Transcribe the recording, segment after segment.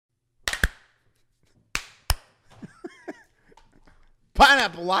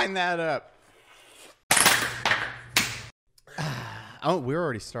Pineapple, line that up. Oh, we're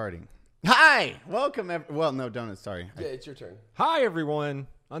already starting. Hi, welcome. Well, no, don't. Sorry. Yeah, it's your turn. Hi, everyone.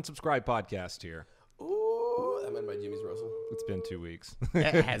 Unsubscribed podcast here. Ooh, that meant by Jimmy's Russell. It's been 2 weeks.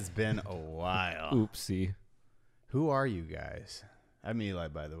 It has been a while. Oopsie. Who are you guys? I'm Eli,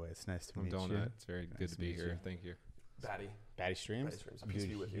 by the way. It's nice to I'm meet you. Donut. It's very good to be meet here. you. Thank you. Batty. Batty Streams? Batty Streams. Peace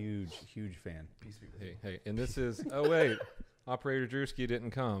be with you. Huge fan. Peace be with you. Hey. And this is, oh, wait. Operator Drewski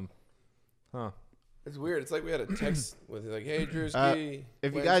didn't come. Huh. It's weird. It's like we had a text with like, hey, Drewski.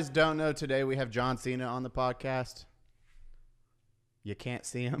 If you guys don't know, today we have John Cena on the podcast. You can't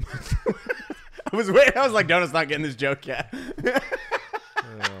see him. I was waiting. I was like, Donut's not getting this joke yet.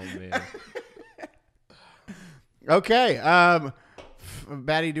 Oh, man. Okay.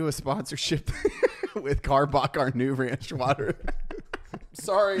 Batty, do a sponsorship with Carbach, our new ranch water.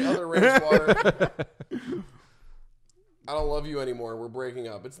 Sorry, other ranch water. I don't love you anymore. We're breaking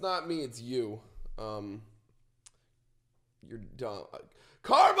up. It's not me. It's you. You're dumb.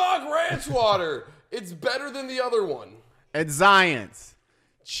 Carbach ranch water. It's better than the other one. And Zions.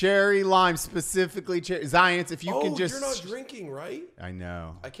 Cherry lime, specifically cherry. Zions, if you can just... you're not drinking, right? I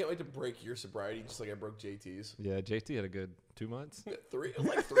know. I can't wait to break your sobriety just like I broke JT's. Yeah, JT had a good 2 months. Three? It was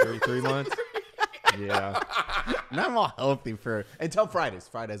like three. 3 months. Yeah. And I'm all healthy for... Until Fridays.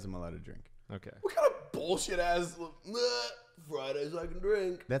 Fridays I'm allowed to drink. Okay. What kind of bullshit ass Fridays I can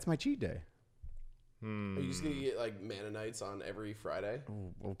drink? That's my cheat day. Are you just gonna get like Mennonites on every Friday?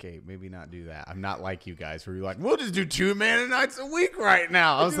 Okay, maybe not do that. I'm not like you guys where you're like, we'll just do 2 Mennonites a week right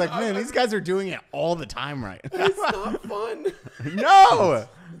now. I was like, man, these guys are doing it all the time right now. It's not fun. No!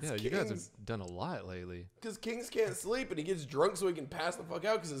 Yeah, you guys have done a lot lately. Because Kings can't sleep and he gets drunk so he can pass the fuck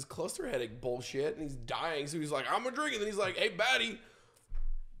out because his cluster headache bullshit and he's dying. So he's like, I'm gonna drink. And then he's like, hey, Batty,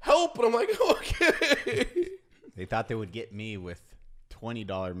 help. And I'm like, okay. They thought they would get me with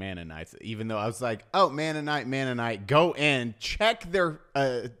 $20 Mennonites, even though I was like, oh, Mennonite, go in, check their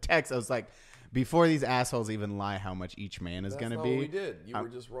text. I was like, before these assholes even lie how much each man is going to be. That's not what we did. You were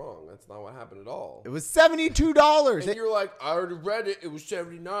just wrong. That's not what happened at all. It was $72. And you're like, I already read it. It was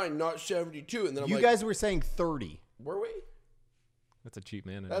 79, not 72. And then I'm you like, guys were saying 30. were we? That's a cheap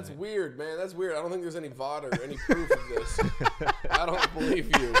man. That's weird, man. That's weird. I don't think there's any VOD or any proof of this. I don't believe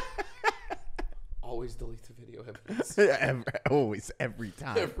you. Always delete the video evidence. Always, every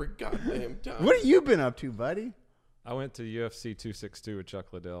time. Every goddamn time. What have you been up to, buddy? I went to UFC 262 with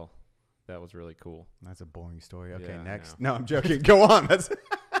Chuck Liddell. That was really cool. That's a boring story. Okay, Yeah, I next. know. No, I'm joking. Go on.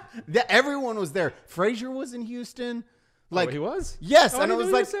 Everyone was there. Frazier was in Houston. Like he was? Yes, Oh, and I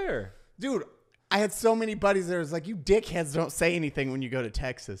was like, there. dude, I had so many buddies there. It was like, you dickheads don't say anything when you go to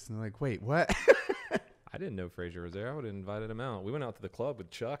Texas. And they're like, wait, what? I didn't know Frazier was there. I would have invited him out. We went out to the club with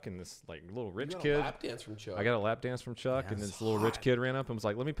Chuck and this like little rich You got kid. a lap dance from Chuck. I got a lap dance from Chuck, and this little rich kid ran up and was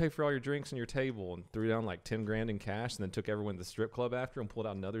like, "Let me pay for all your drinks and your table," and threw down like 10 grand in cash, and then took everyone to the strip club after and pulled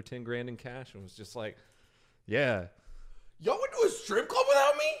out another 10 grand in cash, and was just like, "Yeah." Y'all went to a strip club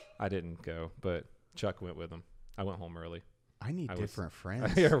without me? I didn't go, but Chuck went with him. I went home early. I need different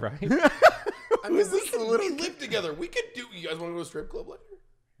friends. Yeah, right. I mean, we live together. We could do. You guys want to go to a strip club later?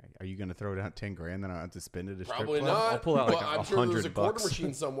 Are you going to throw down 10 grand then I have to spend it at a strip Probably club? not. I'll pull out like but I'm sure there's a $100 quarter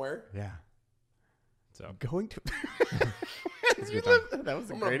machine somewhere. Yeah. So Going to... it's a good time. That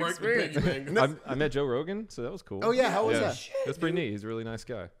was a I'm gonna great break the experience. piggy bank. I met Joe Rogan, so that was cool. Oh, yeah. How was Yeah. that? Shit, That's pretty dude. neat. He's a really nice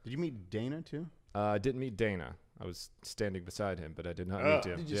guy. Did you meet Dana, too? I didn't meet Dana. I was standing beside him, but I did not meet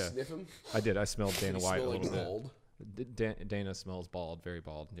him. Did you Yeah, sniff him? I did. I smelled Dana Did he White a smell little like bit. mold? Dana smells bald, very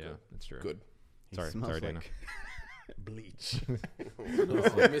bald. Yeah, that's true. Good. He Sorry, smells Dana. like bleach.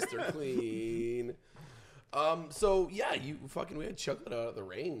 Mr. Clean. So yeah, we had Chuck Liddell out at the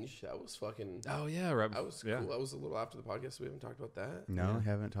range. That was fucking. Oh yeah, right. That was yeah. cool. That was a little after the podcast. So we haven't talked about that. No, I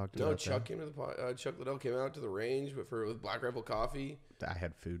haven't talked about No, that. Chuck came to the Chuck Liddell came out to the range with Black Rifle Coffee. I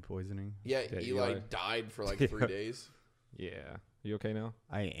had food poisoning. Yeah, Yeah, Eli Eli. died for like 3 days. Yeah. You okay now?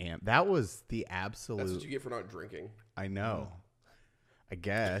 I am. That was the absolute... That's what you get for not drinking. I know. I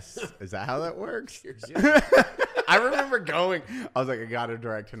guess. Is that how that works? Cheers. I remember going. I was like, I got to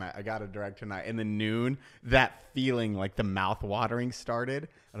direct tonight. And then noon, that feeling like the mouth watering started.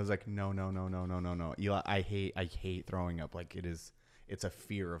 And I was like, no. Eli, I hate throwing up. Like it's a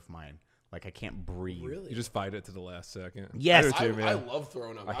fear of mine. Like I can't breathe. Really? You just fight it to the last second. Yes. I do too, man. I love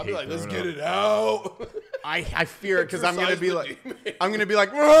throwing up. I'll be hate like, let's throwing get it out. I fear it because I'm gonna Exercise be the like, demon. I'm gonna be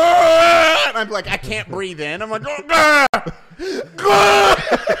like, and I'm like, I can't breathe in. I'm like,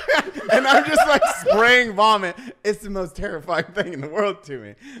 and I'm just like spraying vomit. It's the most terrifying thing in the world to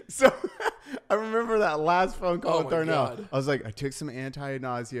me. So I remember that last phone call Oh with my Darnell. God. I was like, I took some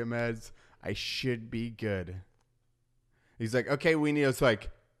anti-nausea meds. I should be good. He's like, okay, Weenie. I was like,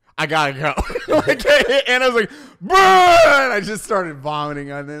 I gotta go. Like, and I was like, burn! I just started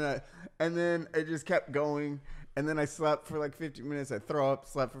vomiting, and then it just kept going. And then I slept for like 50 minutes. I throw up,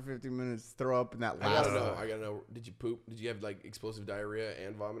 slept for 50 minutes, throw up, and that I last. gotta know. Did you poop? Did you have like explosive diarrhea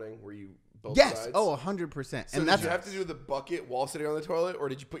and vomiting? Were you both Yes. sides? Oh, 100%. So And did you have to do the bucket while sitting on the toilet, or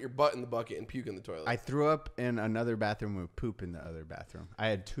did you put your butt in the bucket and puke in the toilet? I threw up in another bathroom with poop in the other bathroom. I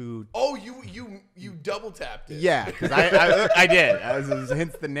had two. Oh, you double tapped it. Yeah, because I did.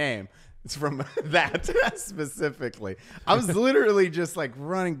 Hence the name. It's from that specifically. I was literally just like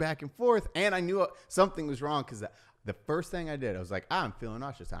running back and forth, and I knew something was wrong because the first thing I did, I was like, I'm feeling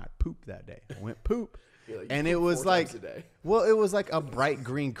nauseous. I pooped that day. I went poop. Like, and it was 4 like, times a day. well, it was like a bright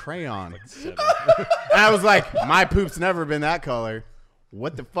green crayon. And I was like, my poop's never been that color.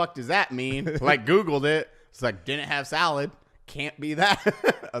 What the fuck does that mean? Like, Googled it. It's like, didn't have salad. Can't be that.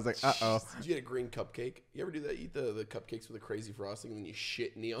 I was like, uh-oh. Did you get a green cupcake? You ever do that? Eat the cupcakes with a crazy frosting and then you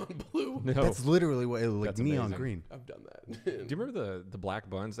shit neon blue? No. That's literally what it looked like, That's neon amazing. green. I've done that. Do you remember the black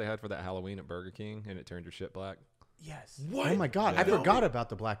buns they had for that Halloween at Burger King and it turned your shit black? Yes. What? Oh my god, I No. forgot about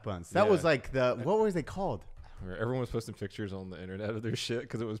the black buns. That Yeah. was like what were they called? Where everyone was posting pictures on the internet of their shit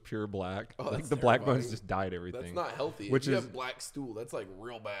because it was pure black. Oh, like that's the black buns terrifying. just dyed everything. That's not healthy. Which if you is- have black stool, that's like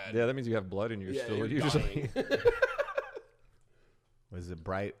real bad. Yeah, that means you have blood in your Yeah, stool you're usually. dying. Was it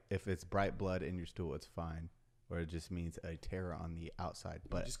bright? If it's bright blood in your stool, it's fine. Or it just means a tear on the outside.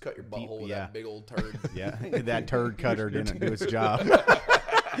 But Just cut your deep- butthole with yeah. that big old turd. Yeah, that turd cutter didn't do its job.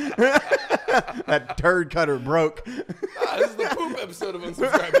 That turd cutter broke. This is the poop episode of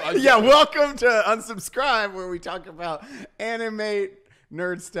Unsubscribe Podcast. Yeah, welcome to Unsubscribe, where we talk about anime,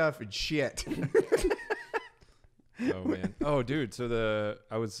 nerd stuff, and shit. Oh man. Oh dude. So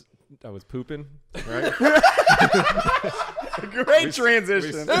I was pooping. Right. Great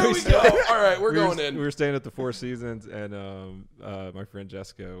transition. There we go. All right, we're going We in. were staying at the Four Seasons, and my friend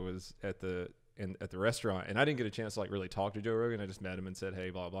Jessica was at the restaurant, and I didn't get a chance to like really talk to Joe Rogan. I just met him and said, hey,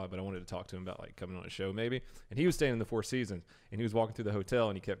 blah blah. But I wanted to talk to him about like coming on a show maybe. And he was staying in the Four Seasons, and he was walking through the hotel,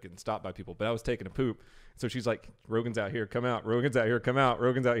 and he kept getting stopped by people. But I was taking a poop, so she's like, Rogan's out here, come out. Rogan's out here, come out.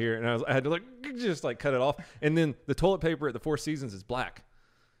 Rogan's out here, and I had to like just like cut it off. And then the toilet paper at the Four Seasons is black,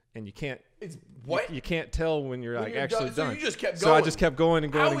 and you can't. It's what? You can't tell when you're like you're actually done. So done. you just kept So I going. just kept going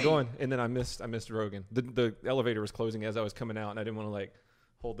and going and Howie. going, and then I missed Rogan. The elevator was closing as I was coming out, and I didn't want to like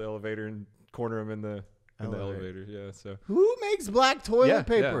hold the elevator and corner him in the elevator. Yeah, so Who makes black toilet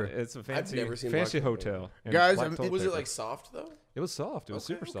paper? Yeah, it's a fancy never seen fancy black toilet hotel. And Guys, black I'm- toilet Was it paper. like soft though? It was soft. It was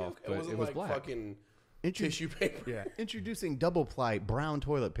Okay, super okay, soft, okay. but wasn't it was like black. fucking Intru- tissue paper. Yeah. Introducing double ply brown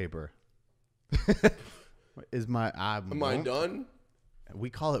toilet paper. Is my Am I done? We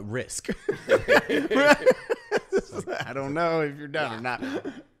call it risk. I don't know if you're done or not.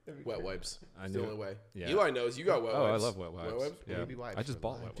 Wet wipes. I It's the knew only way. Yeah. Eli knows you got wet Oh, I wipes. love wet wipes. Wet wipes? Yeah. Baby wipes I just for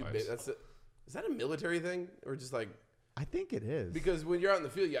bought life. wet Dude, wipes. that's it. Is that a military thing or just like I think it is. because when you're out in the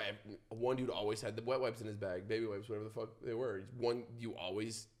field, yeah, one dude always had the wet wipes in his bag, baby wipes, whatever the fuck they were. One you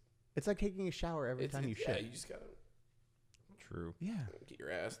always It's like taking a shower every time you yeah, shit. you just gotta True. Yeah. get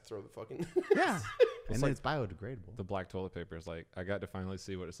your ass, throw the fucking. Yeah. And then like- it's biodegradable. The black toilet paper is like I got to finally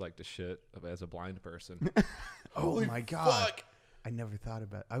see what it's like to shit as a blind person. Oh Holy my god. fuck. I never thought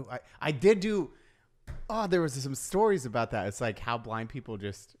about I did do there was some stories about that. It's like how blind people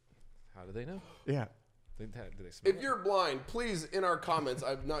just How do they know? yeah. Do they smell? If you're blind, please in our comments.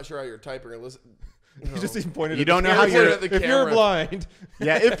 I'm not sure how you're typing or listening. You just even pointed. You at don't the know how camera. you're- at the If you're camera. blind,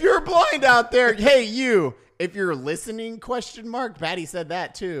 Yeah, if you're blind out there, hey you, if you're listening question mark, Batty said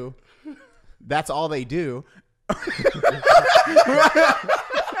that too. That's all they do.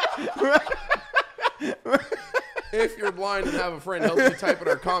 If you're blind and have a friend help you type in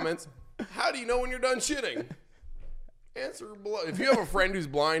our comments, how do you know when you're done shitting? Answer below. If you have a friend who's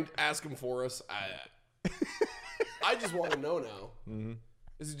blind, ask him for us. I just want to know now. Mm-hmm.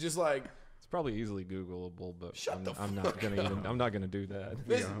 Is it just like it's probably easily Googleable, but Shut I'm, the I'm fuck not gonna even. I'm not gonna do that.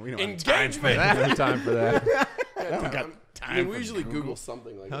 this we don't have time for engagement? No time for that. I mean, we usually Google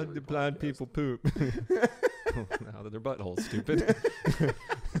something like How every do blind podcast. people poop? Now that their buttholes stupid.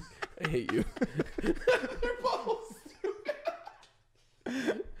 I hate you. Their buttholes stupid.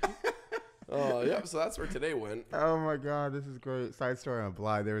 Oh, yep. So that's where today went. Oh my god, this is great. Side story on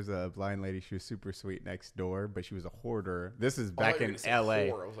blind. There was a blind lady. She was super sweet next door, but she was a hoarder. This is I thought back you were in gonna say L.A.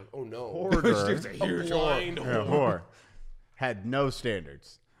 whore. I was like, oh no. Hoarder. She was a A huge blind Yeah, whore. whore. Had no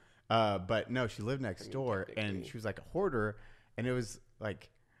standards. But no, she lived next door, and she was like a hoarder, and it was like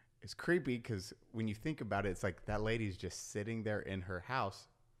it's creepy because when you think about it, it's like that lady's just sitting there in her house,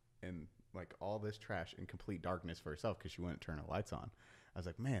 in like all this trash in complete darkness for herself because she wouldn't turn her lights on. I was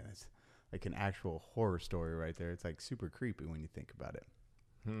like, man, like an actual horror story right there. It's like super creepy when you think about it.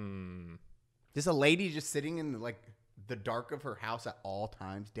 Just a lady just sitting in like the dark of her house at all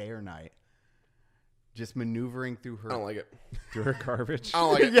times, day or night, just maneuvering through her. I don't like it. Through her garbage. I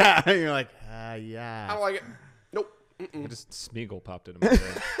don't like it. Yeah, and you're like, I yeah. don't like it. Nope. I just Smeagol popped into my head.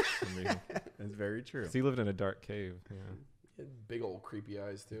 For some reason. That's very true. 'Cause he lived in a dark cave. Yeah. He had big old creepy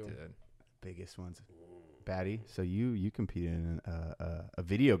eyes too. Did. Biggest ones. Batty, so you competed in a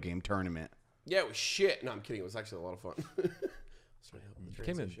video game tournament. Yeah, it was shit. No, I'm kidding. It was actually a lot of fun. Sorry, You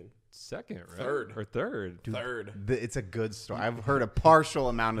came in second, right? Third. Or third. third. It's a good story. I've heard a partial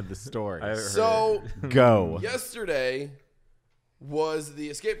amount of the story. So Go. yesterday was the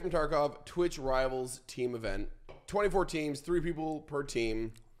Escape from Tarkov Twitch Rivals team event. 24 teams, 3 people per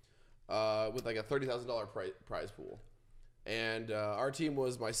team, with like a $30,000 prize pool. And our team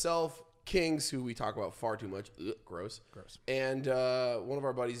was myself, Kings, who we talk about far too much. Ugh, gross. And one of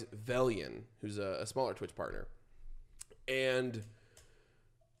our buddies, Velian, who's a smaller Twitch partner. And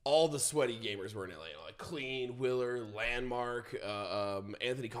all the sweaty gamers were in it. Like Clean, Willer, Landmark,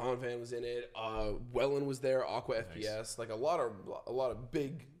 Anthony Convan was in it. Wellen was there, Aqua FPS. Like a lot of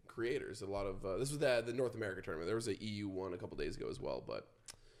big creators. A lot of this was the North America tournament. There was an EU one a couple days ago as well,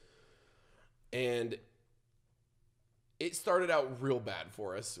 and it started out real bad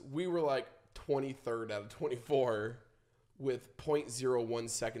for us. We were like 23rd out of 24 with 0.01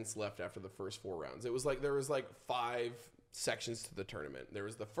 seconds left after the first 4 rounds. It was like there was like 5 sections to the tournament. There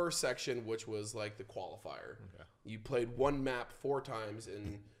was the first section, which was like the qualifier. Okay. You played one map 4 times,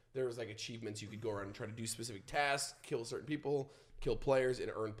 and there was like achievements. You could go around and try to do specific tasks, kill certain people, kill players,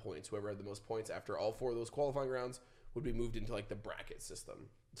 and earn points. Whoever had the most points after all 4 of those qualifying rounds would be moved into like the bracket system.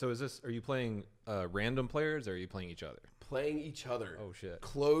 So are you playing random players or are you playing each other? Playing each other. Oh, shit.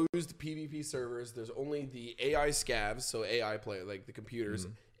 Closed PvP servers. There's only the AI scavs, so AI play like the computers,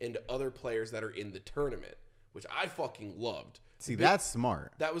 and other players that are in the tournament, which I fucking loved. See, that's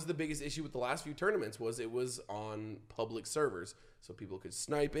smart. That was the biggest issue with the last few tournaments was it was on public servers, so people could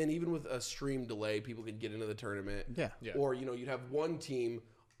snipe in. Even with a stream delay, people could get into the tournament. Yeah. Or you'd have one team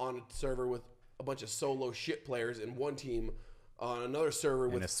on a server with a bunch of solo shit players, and one team on another server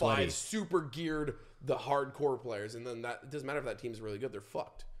with 5 super geared, the hardcore players, and then it doesn't matter if that team's really good, they're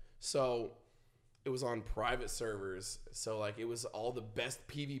fucked. So it was on private servers, so like it was all the best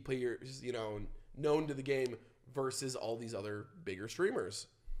PvP players, known to the game versus all these other bigger streamers.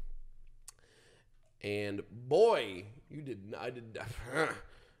 And boy,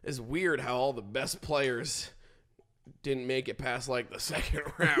 it's weird how all the best players didn't make it past like the second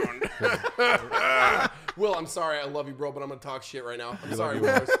round. Will, I'm sorry, I love you, bro, but I'm gonna talk shit right now. I'm sorry,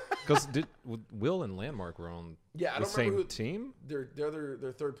 Because Will and Landmark were on the same team? Their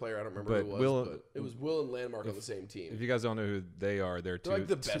third player, I don't remember who it was, but it was Will and Landmark on the same team. If you guys don't know who they are, they're like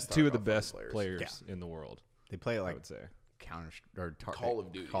the best two of the best players in the world. They play it like I would say. Call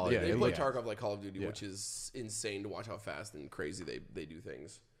of Duty. They play Tarkov like Call of Duty, which is insane to watch how fast and crazy they do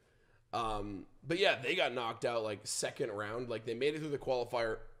things. But yeah, they got knocked out like second round. Like they made it through the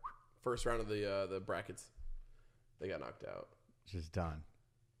qualifier, first round of the brackets. They got knocked out. Just done.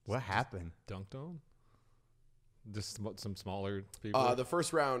 What happened? Dunked on? Just some smaller people? The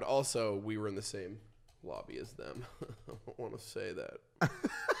first round also, we were in the same lobby as them. I don't want to say that.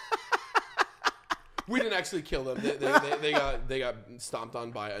 We didn't actually kill them. They got stomped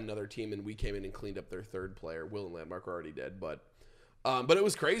on by another team, and we came in and cleaned up their third player. Will and Landmark were already dead, but it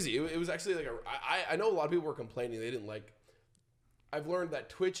was crazy. It was actually like I know a lot of people were complaining they didn't like. I've learned that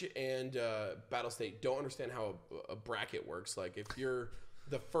Twitch and Battlestate don't understand how a bracket works. Like if you're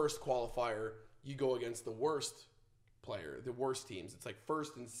the first qualifier, you go against the worst player, the worst teams. It's like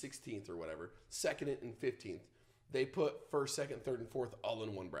first and 16th or whatever, second and 15th. They put first, second, third, and fourth all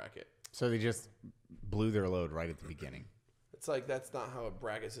in one bracket. So they just blew their load right at the beginning. It's like that's not how a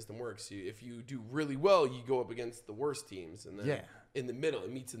bracket system works. If you do really well, you go up against the worst teams, and then in the middle,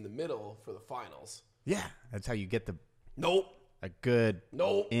 it meets in the middle for the finals. Yeah, that's how you get a good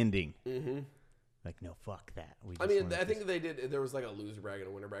ending. Mm-hmm. Like, no, fuck that. I think they did. There was like a loser bracket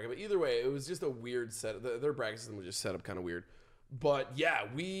and a winner bracket, but either way, it was just a weird set. Their bracket system was just set up kind of weird. But yeah,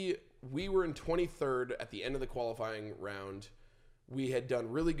 we were in 23rd at the end of the qualifying round. We had done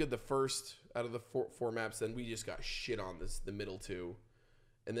really good the first out of the four maps. Then we just got shit on the middle 2.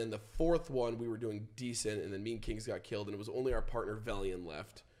 And then the fourth one, we were doing decent. And then me and Kings got killed. And it was only our partner, Velian,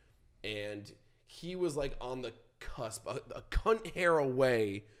 left. And he was like on the cusp, a cunt hair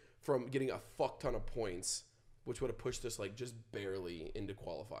away from getting a fuck ton of points, which would have pushed us like just barely into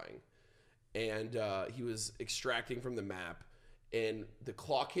qualifying. And he was extracting from the map. And the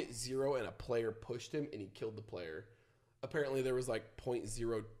clock hit 0 and a player pushed him and he killed the player. apparently there was like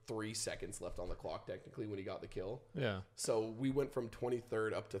 0.03 seconds left on the clock technically when he got the kill. Yeah. So we went from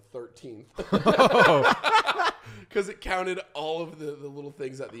 23rd up to 13th. Oh. Because it counted all of the little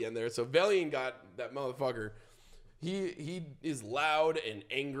things at the end there. So Valiant got that motherfucker. He is loud and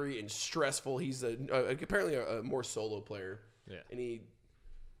angry and stressful. He's apparently a more solo player. Yeah. And he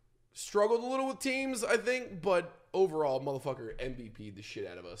struggled a little with teams, I think, but overall, motherfucker MVP'd the shit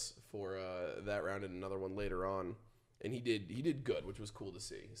out of us for that round and another one later on. And he did good, which was cool to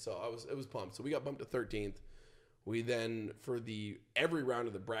see. So it was pumped. So we got bumped to 13th. We then, for every round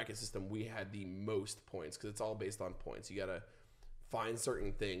of the bracket system, we had the most points because it's all based on points. You got to find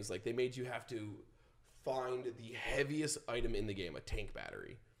certain things. Like they made you have to find the heaviest item in the game, a tank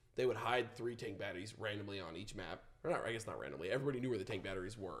battery. They would hide 3 tank batteries randomly on each map. Or not, I guess not randomly. Everybody knew where the tank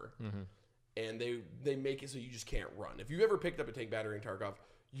batteries were. Mm-hmm. And they make it so you just can't run. If you ever picked up a tank battery in Tarkov,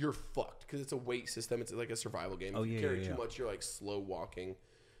 you're fucked because it's a weight system. It's like a survival game. If you carry too much, you're like slow walking.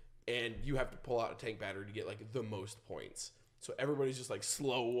 And you have to pull out a tank battery to get like the most points. So everybody's just like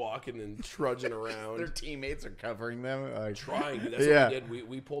slow walking and trudging around. Their teammates are covering them. Trying. That's what we did.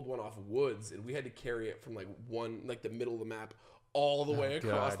 We pulled one off woods and we had to carry it from like the middle of the map all the way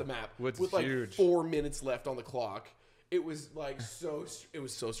across the map Woods with like huge. 4 minutes left on the clock. It was like it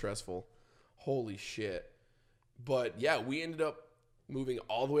was so stressful. Holy shit. But yeah, we ended up moving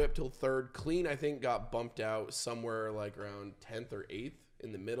all the way up till 3rd. Clean, I think, got bumped out somewhere like around 10th or 8th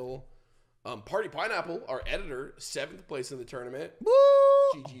in the middle. Party Pineapple, our editor, 7th place in the tournament. Woo!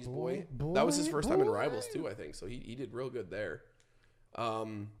 GG's boy. That was his first time in Rivals too, I think. So he did real good there.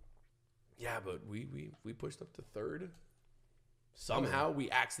 Yeah, but we pushed up to 3rd. Somehow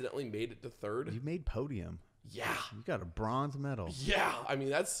we accidentally made it to 3rd. You made podium. Yeah. You got a bronze medal. Yeah. I mean,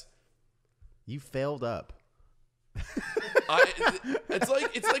 that's... You failed up. It's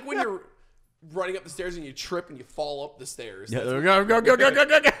like when you're running up the stairs and you trip and you fall up the stairs. Yeah, That's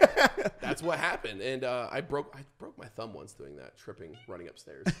go. That's what happened. And I broke my thumb once doing that, tripping, running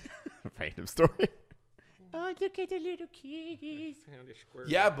upstairs. Random story. Oh, look at the little kitties.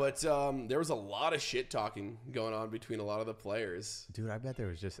 Yeah, but there was a lot of shit talking going on between a lot of the players. Dude, I bet there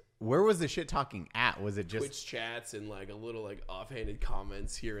was just... Where was the shit talking at? Was it just... Twitch chats and like a little like offhanded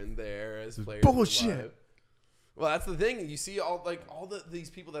comments here and there as players. Bullshit. were live. Well, that's the thing. You see all these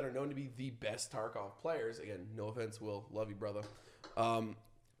people that are known to be the best Tarkov players. Again, no offense, Will. Love you, brother.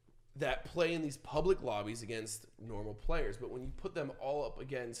 That play in these public lobbies against normal players. But when you put them all up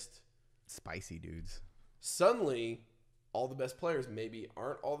against... Spicy dudes. Suddenly, all the best players maybe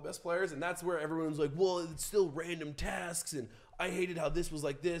aren't all the best players. And that's where everyone's like, well, it's still random tasks. And I hated how this was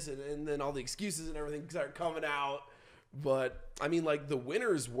like this. And then all the excuses and everything start coming out. But, I mean, like, the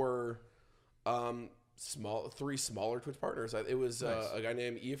winners were... 3 smaller Twitch partners. It was Nice. a guy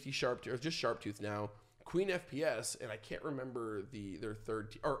named EFT Sharptooth, or just Sharptooth now, Queen FPS, and I can't remember their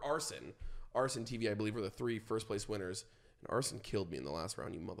third, or Arson. Arson TV, I believe, were the 3 first place winners. And Arson killed me in the last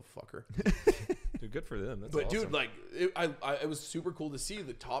round, you motherfucker. Dude, good for them. That's But awesome. dude, like, it was super cool to see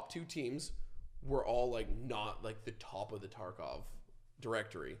the top 2 teams were all like not like the top of the Tarkov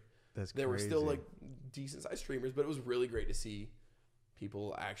directory. That's They crazy. were still like decent sized streamers, but it was really great to see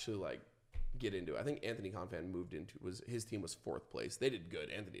people actually like get into it. I think Anthony Confan his team was 4th place. They did good.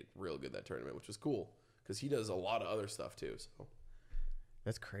 Anthony did real good that tournament, which was cool because he does a lot of other stuff too. So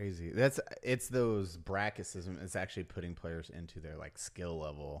That's crazy. It's those bracket systems. It's actually putting players into their like skill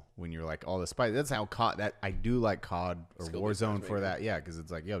level when you're like all the spice. That's how COD. That I do like COD or Skill-based Warzone for matchmaking. that. Yeah, because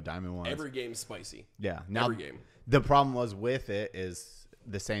it's like Diamond 1. every game's spicy. Yeah. Now Every game. the problem was with it is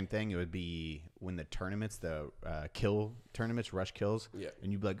the same thing. It would be when the tournaments, the kill tournaments, rush kills. Yeah.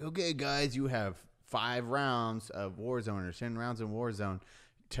 And you'd be like, okay, guys, you have 5 rounds of Warzone or 10 rounds in Warzone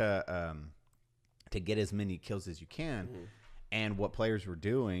to get as many kills as you can. Mm-hmm. And what players were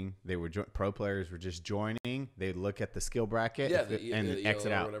doing, pro players were just joining. They'd look at the skill bracket and the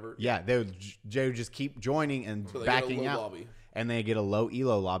exit ELO or out. whatever. Yeah, they would just keep joining and So they get a backing low out. lobby. And they get a low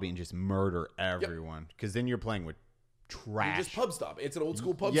elo lobby and just murder everyone. Because then you're playing with trash. You just pub stop. It's an old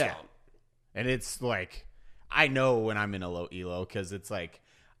school pub Yeah. stop. And it's like, I know when I'm in a low elo because it's like,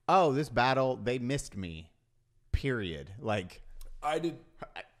 oh, this battle, they missed me. Period. Like, I did.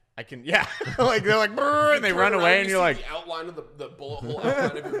 I can, yeah. Like, they're like, brrr, and they Turn run around, away, you and you're see like, the outline of the bullet hole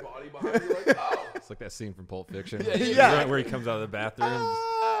outline of your body behind you. Like, oh. It's like that scene from Pulp Fiction. Yeah, yeah. Where he comes out of the bathroom.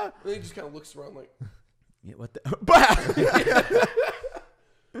 ah. And then he just kind of looks around like. Yeah, what the?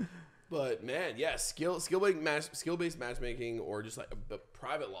 But man, yeah, skill-based matchmaking or just like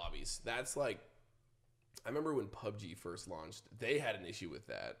private lobbies. That's like, I remember when PUBG first launched, they had an issue with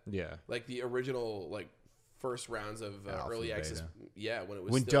that. Yeah. Like the original like first rounds of Alpha early access. beta. Yeah, when it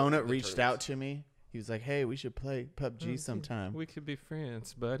was When still Donut the reached tournaments. out to me He was like, "Hey, we should play PUBG sometime." We could be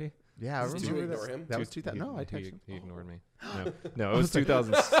friends, buddy. Yeah, I Did you remember ignore that. him? That was 2000. No, I texted him. He ignored me. No, it was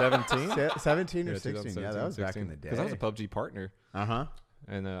 2017. 17 or 16. Yeah, that was back in the day. Because I was a PUBG partner, Uh-huh.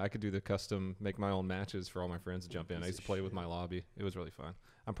 and I could do the custom, make my own matches for all my friends to jump in. I used to play with my lobby. It was really fun.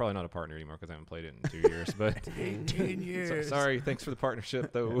 I'm probably not a partner anymore because I haven't played it in 2 years. But 10 years. sorry, thanks for the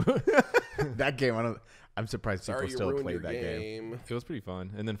partnership though. That game, I'm surprised Sorry, people you still ruined play your that game. game. It was pretty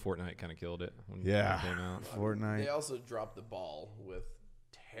fun, and then Fortnite kind of killed it when Yeah. it came out. Fortnite. They also dropped the ball with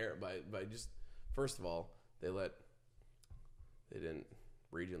by just first of all they didn't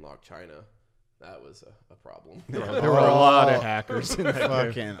region lock China. That was a problem. There were a lot of hackers in that game.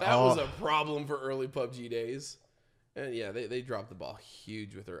 Fucking That was a problem for early PUBG days. And yeah, they dropped the ball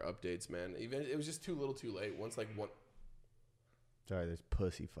huge with their updates, man. Even it was just too little, too late. Once like one, Sorry, there's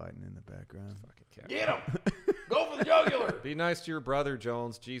pussy fighting in the background. Fucking cat. get him, go for the jugular. Be nice to your brother,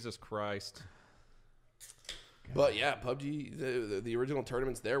 Jones. Jesus Christ. But yeah, PUBG, the original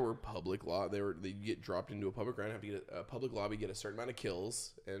tournaments there were public law. They get dropped into a public round, have to get a public lobby, get a certain amount of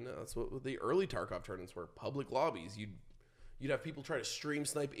kills, and that's what the early Tarkov tournaments were. Public lobbies. You'd have people try to stream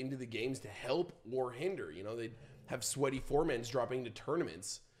snipe into the games to help or hinder. You know, they'd have sweaty four-mans dropping into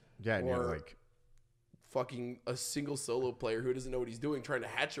tournaments. Yeah, and you're Or- like, Fucking a single solo player who doesn't know what he's doing trying to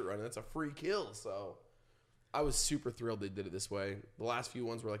hatchet run. That's a free kill. So I was super thrilled they did it this way. The last few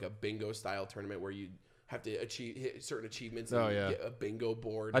ones were like a bingo style tournament where you have to hit certain achievements and Oh, yeah. get a bingo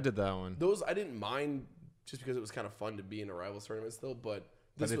board. I did that one. Those I didn't mind just because it was kind of fun to be in a rivals tournament still. But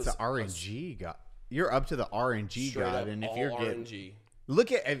but this it's was the RNG god. You're up to the RNG straight god, up and if all you're getting RNG.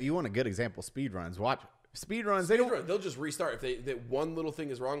 look at if you want a good example, speed runs. Watch speed runs. They don't They'll just restart if they one little thing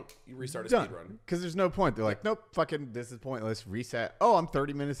is wrong. You restart a done speed run. because there's no point. They're like, nope, fucking, this is pointless. Reset. Oh, I'm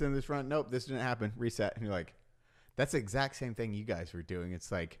 30 minutes in this run. Nope, this didn't happen. Reset. And you're like, that's the exact same thing you guys were doing.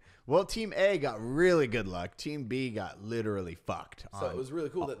 It's like, well, Team A got really good luck. Team B got literally fucked. So it was really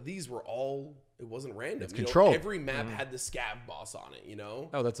cool that these were all. It wasn't random. It's You know, controlled. every map had the scab boss on it. You know.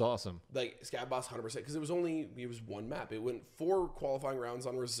 Oh, that's awesome. Like Scab Boss 100% because it was one map. It went 4 qualifying rounds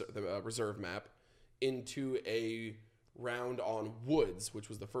on the reserve map into a round on Woods, which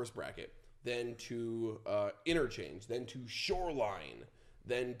was the first bracket, then to Interchange, then to Shoreline,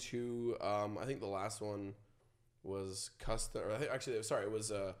 then to I think the last one was Custom. Or I think actually, sorry, it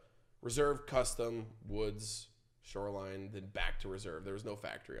was Reserve, Custom, Woods, Shoreline, then back to Reserve. There was no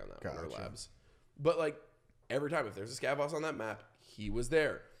factory on that one or Gotcha. labs, but like every time if there's a Scab Boss on that map, he was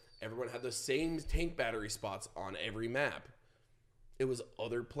there. Everyone had the same tank battery spots on every map. It was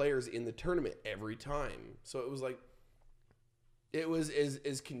other players in the tournament every time. So it was like, it was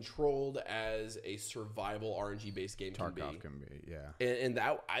as controlled as a survival RNG based game can be. Tarkov can be, yeah. And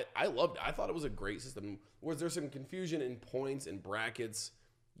that, I loved it. I thought it was a great system. Was there some confusion in points and brackets?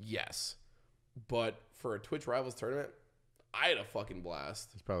 Yes. But for a Twitch Rivals tournament, I had a fucking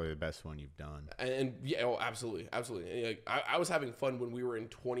blast. It's probably the best one you've done. And yeah, oh, absolutely. Absolutely. And, like, I was having fun when we were in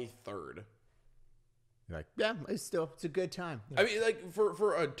 23rd. You're like, yeah, it's a good time. I mean, like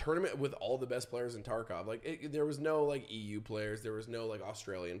for a tournament with all the best players in Tarkov, like there was no like EU players, there was no like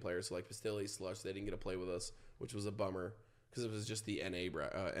Australian players, so like Pastille, Slush, they didn't get to play with us, which was a bummer because it was just the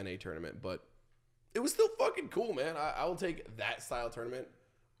NA tournament. But it was still fucking cool, man. I will take that style tournament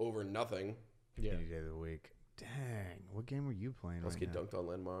over nothing. Yeah. Any day of the week. Dang, what game were you playing? Let's right get now? dunked on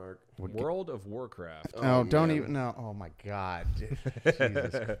Landmark. World of Warcraft. Oh, don't man. even. No. Oh my God.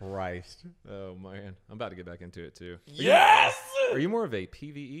 Jesus Christ. Oh man, I'm about to get back into it too. Yes. Are you more of a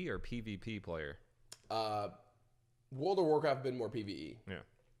PVE or PvP player? World of Warcraft been more PVE. Yeah.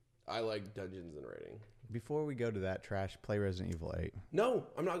 I like dungeons and raiding. Before we go to that trash, play Resident Evil 8. No,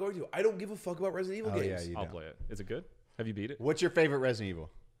 I'm not going to. I don't give a fuck about Resident Evil Oh, games. yeah, you I'll don't. play it. Is it good? Have you beat it? What's your favorite Resident Evil?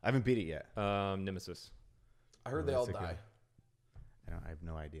 I haven't beat it yet. Nemesis. I heard Oh, they all that's a die. I have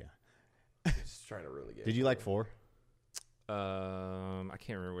no idea. Just trying to ruin the game. Did you like 4? I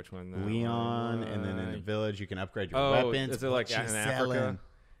can't remember which one. That Leon, was. and then in the village you can upgrade your Oh, weapons. is it like What you in Africa? selling?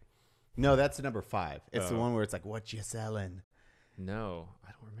 No, that's the number 5. It's the Oh. one where it's like, what you selling? No,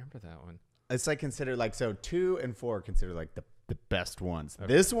 I don't remember that one. It's like considered like, so 2 and 4 are considered like the best ones.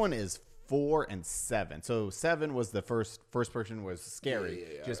 This one is 4 and 7. So 7 was the first person was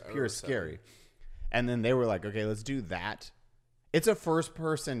scary, Yeah. just I pure remember scary. And then they were like, okay, let's do that. It's a first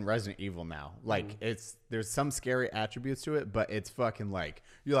person Resident Evil now. Like there's some scary attributes to it, but it's fucking like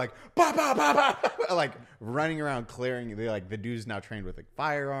you're like bah, bah, bah, bah, like running around clearing. They like the dude's now trained with a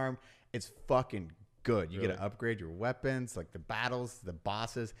firearm. It's fucking good. You get to upgrade your weapons, like the battles, the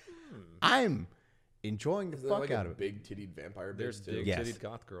bosses. enjoying the Isn't there fuck like out a of it. big tittied vampire There's bitch too? big Yes. titted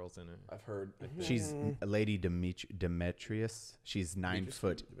goth girls in it. I've heard. She's Lady Demetrius. She's 9 Demetrius?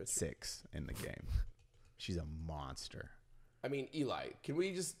 foot Demetrius. 6 in the game. She's a monster. I mean, Eli, can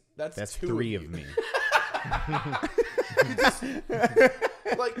we just? That's two 3 of of you. me.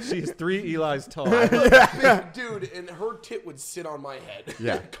 Like She's 3 Eli's tall. big dude, and her tit would sit on my head.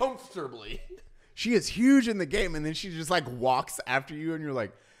 Yeah. Comfortably. She is huge in the game, and then she just like walks after you, and you're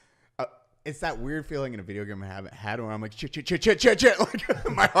like, it's that weird feeling in a video game I haven't had where I'm like, shit.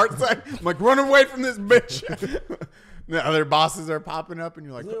 Like my heart's like, I'm like, run away from this bitch. The other bosses are popping up, and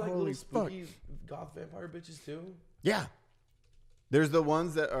you're like, Isn't there like holy little fuck. spooky goth vampire bitches too? Yeah. There's the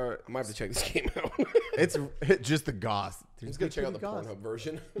ones that are, I might have to check this game out. it's just the goth. Let's go check out the goth. Pornhub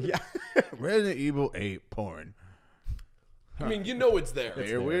version. Yeah. Resident Evil 8 porn. I mean, you know it's there.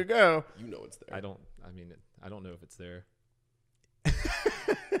 Here we go. You know it's there. I don't know if it's there.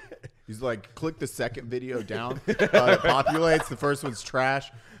 He's like, click the second video down. It populates. The first one's trash.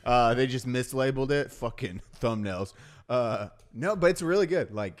 They just mislabeled it. Fucking thumbnails. No, but it's really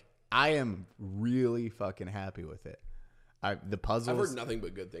good. Like, I am really fucking happy with it. The puzzles. I've heard nothing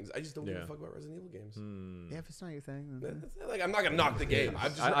but good things. I just don't give Yeah. a fuck about Resident Evil games. Yeah, if it's not your thing. Then. That's not like I'm not gonna knock the game.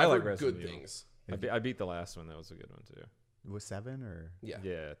 I've just I I've like heard Resident good Evil. things. I beat the last one. That was a good one too. Was 7 or? Yeah.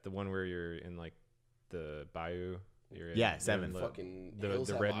 Yeah, the one where you're in like the bayou. You're in, Yeah, you're 7. in Fucking the Hills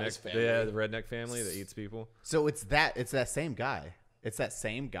Have Eyes redneck. family. Yeah, the redneck family that eats people. So it's that same guy. It's that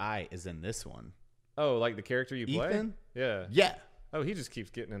same guy is in this one. Oh, like the character you play? Ethan? Yeah. Yeah. Oh, he just keeps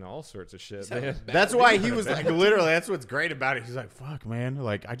getting into all sorts of shit. Sounds Man. bad. That's why he was like, literally, that's what's great about it. He's like, fuck, man.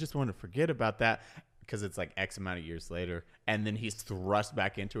 Like, I just want to forget about that because it's like X amount of years later. And then he's thrust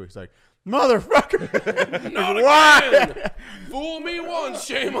back into it. He's like, motherfucker. Not Why? again! Fool me once,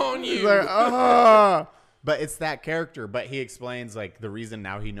 shame on He's you. like, ah. But it's that character. But he explains, like, the reason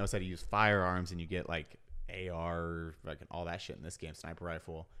now he knows how to use firearms and you get, like, AR, like, all that shit in this game, sniper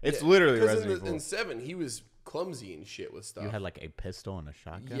rifle. It's literally 'Cause Resident in Evil. 7, he was clumsy and shit with stuff. You had, like, a pistol and a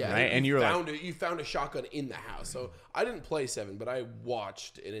shotgun, yeah, right? And you were like, you found a shotgun in the house. So I didn't play 7, but I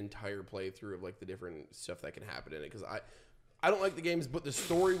watched an entire playthrough of like the different stuff that can happen in it because I don't like the games, but the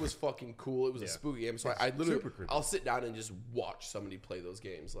story was fucking cool. It was a spooky game, so I literally super creepy. I'll sit down and just watch somebody play those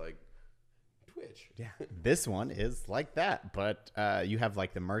games like Twitch. yeah, this one is like that, but you have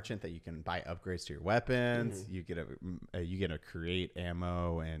like the merchant that you can buy upgrades to your weapons. You get to create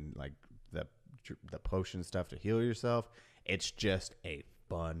ammo and like the potion stuff to heal yourself. It's just a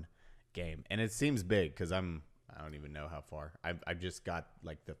fun game, and it seems big because I don't even know how far. I've just got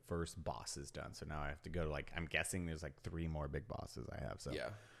like the first bosses done, so now I have to go to like I'm guessing there's like 3 more big bosses I have. So Yeah.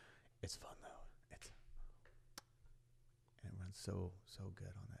 it's fun though. And it runs so good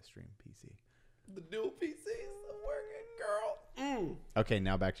on that stream PC. The dual PCs are working, girl. Okay,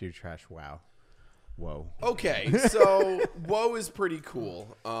 now back to your trash. Wow. Whoa. Okay, so WoW is pretty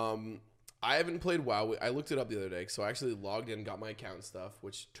cool. I haven't played WoW. I looked it up the other day, so I actually logged in, got my account and stuff,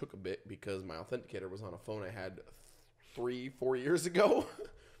 which took a bit because my authenticator was on a phone I had 3-4 years ago,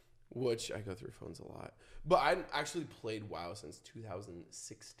 which I go through phones a lot. But I hadn't actually played WoW since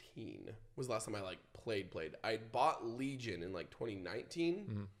 2016 was the last time I like played. I bought Legion in like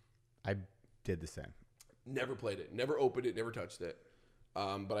 2019. I did the same. Never played it, never opened it, never touched it.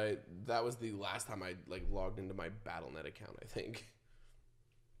 But that was the last time I like logged into my BattleNet account, I think.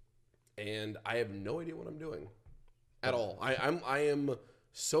 And I have no idea what I'm doing at all. I am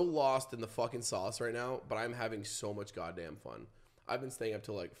so lost in the fucking sauce right now, but I'm having so much goddamn fun. I've been staying up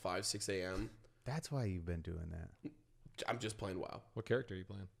till like 5-6 a.m. That's why you've been doing that. I'm just playing WoW. What character are you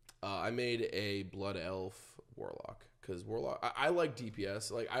playing? I made a Blood Elf Warlock because Warlock. I like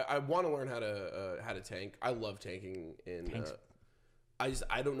DPS. Like I want to learn how to tank. I love tanking in.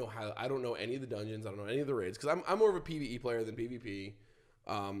 I don't know any of the dungeons. I don't know any of the raids because I'm more of a PvE player than PvP.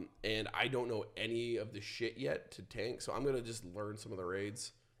 And I don't know any of the shit yet to tank, so I'm gonna just learn some of the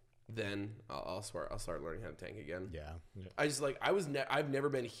raids. Then I'll start learning how to tank again. Yeah. I just like I've never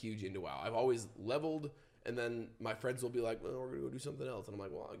been huge into WoW. I've always leveled, and then my friends will be like, "Well, we're gonna go do something else," and I'm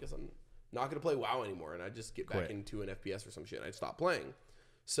like, "Well, I guess I'm not gonna play WoW anymore," and I just get back Quit. into an FPS or some shit. And I stop playing.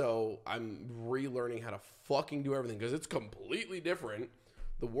 So I'm relearning how to fucking do everything because it's completely different.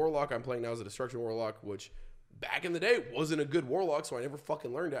 The Warlock I'm playing now is a Destruction Warlock, which back in the day wasn't a good Warlock, so I never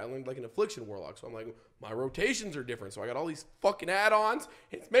fucking learned it. I learned like an Affliction Warlock, so I'm like, my rotations are different, so I got all these fucking add-ons.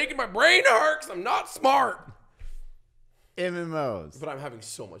 It's making my brain hurt because I'm not smart. MMOs. But I'm having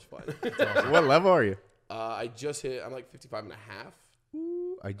so much fun. What level are you? I just hit, I'm like 55 and a half.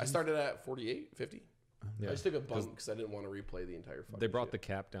 I started at 48, 50. Yeah. I just took a bump because I didn't want to replay the entire fucking They brought shit. the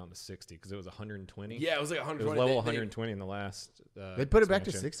cap down to 60 because it was 120. Yeah, it was like It 120. was level They- 120 in the last. They put it back to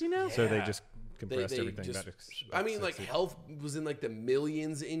expansion. 60 now? So they Yeah. just compressed they everything. just, back to I mean, like 60. health was in like the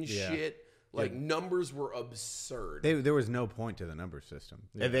millions in Yeah. shit. Like numbers were absurd. There was no point to the number system.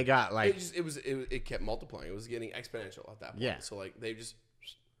 Yeah. They got like it kept multiplying. It was getting exponential at that point. Yeah. So like they just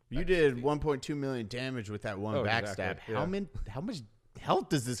you did 1.2 million damage with that one Oh, backstab. exactly, How yeah. how much health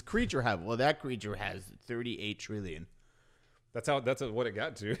does this creature have? Well, that creature has 38 trillion. That's what it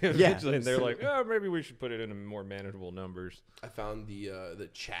got to eventually. And they're like, oh, maybe we should put it in more manageable numbers. I found the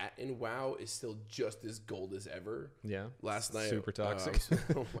chat in WoW is still just as gold as ever. Yeah. Last night, Super toxic.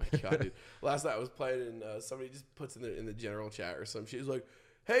 oh my god, dude! Last night I was playing and somebody just puts in the general chat or some shit. He's like,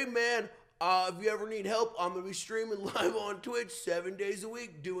 "Hey man, if you ever need help, I'm gonna be streaming live on Twitch 7 days a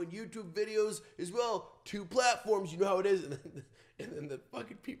week, doing YouTube videos as well. 2 platforms, you know how it is." And then the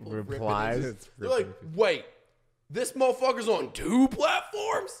fucking people Replies. ripping it. They're like, "Wait, this motherfucker's on 2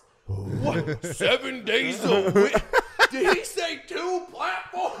 platforms? What? 7 days a week? Did he say 2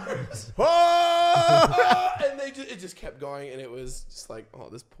 platforms?" And it just kept going, and it was just like, oh,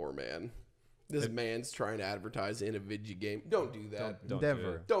 this poor man. This man's trying to advertise in a video game. Don't do that. Don't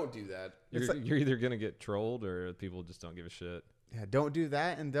Never. Don't do that. You're either gonna get trolled or people just don't give a shit. Yeah, don't do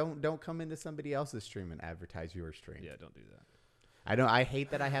that, and don't come into somebody else's stream and advertise your stream. Yeah, don't do that. I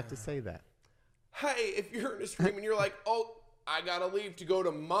hate that I have to say that. Hey, if you're in a stream and you're like, oh, I gotta leave to go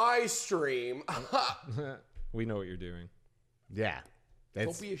to my stream, We know what you're doing. Yeah,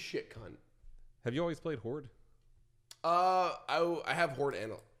 don't be a shit cunt. Have you always played Horde? I have Horde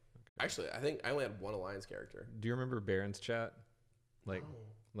and actually, I think I only had one Alliance character. Do you remember Baron's chat? Like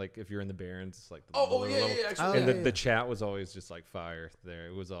if you're in the Barons, it's like the Oh, lower yeah, level. yeah, actually. Oh, And yeah, the chat was always just like fire there.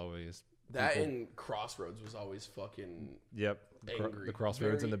 It was always That people- and Crossroads was always fucking. Yep. Angry. The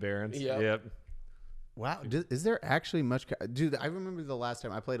Crossroads and the Very- Barons. Yep. Yep. Wow, is there actually much? Dude, I remember the last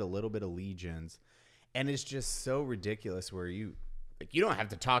time I played a little bit of Legions, and it's just so ridiculous where you don't have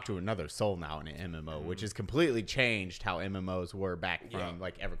to talk to another soul now in an MMO, which has completely changed how MMOs were back from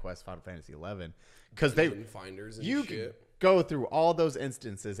like EverQuest, Final Fantasy 11, because Dungeon finders and you shit. can go through all those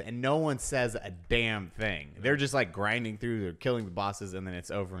instances and no one says a damn thing. They're just like grinding through, they're killing the bosses, and then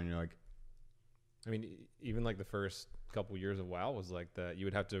it's over, and you're like, I mean, even like the first couple years of WoW was like that. You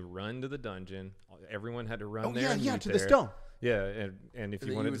would have to run to the dungeon. Everyone had to run oh there. yeah, and yeah, meet to there. the stone. Yeah, and if And you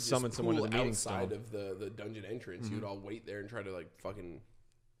then wanted would to just summon someone to the pool meeting outside stone, of the dungeon entrance, you'd all wait there and try to like fucking.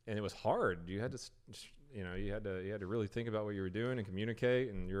 and it was hard. You had to, you had to really think about what you were doing and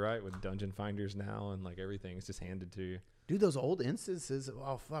communicate. And you're right with dungeon finders now, and like everything is just handed to you. Dude, those old instances.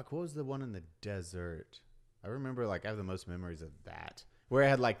 Oh fuck, what was the one in the desert? I remember like I have the most memories of that, where I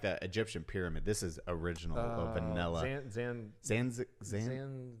had like the Egyptian pyramid. This is original vanilla. Zan.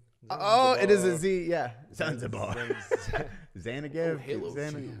 Oh, it is a Z. Yeah, Zanzibar. Xanagev. Oh, Halo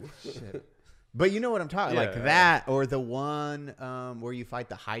Xana- 2. Shit. But you know what I'm talking like Yeah. that, or the one where you fight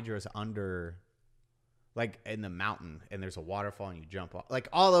the hydras under, like in the mountain, and there's a waterfall and you jump off. Like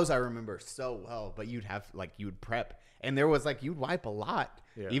all those I remember so well. But you'd have like you'd prep, and there was like you'd wipe a lot,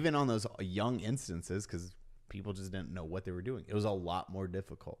 Yeah. even on those young instances, because people just didn't know what they were doing. It was a lot more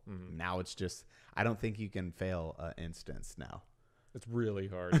difficult. Now it's just I don't think you can fail an instance now. It's really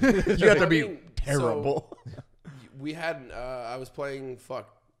hard. You have to I be mean, terrible. We had I was playing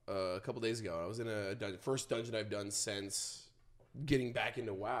a couple days ago. I was in a first dungeon I've done since getting back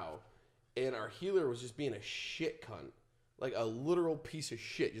into WoW, and our healer was just being a shit cunt, like a literal piece of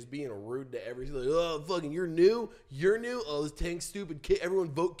shit, just being rude to everything. Like, oh fucking, you're new. Oh, this tank's stupid. Everyone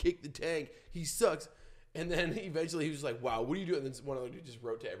vote kick the tank. He sucks. And then eventually he was like, wow, what are you doing? And then one other dude just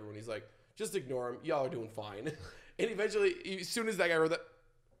wrote to everyone. He's like, just ignore him. Y'all are doing fine. And eventually, as soon as that guy wrote that,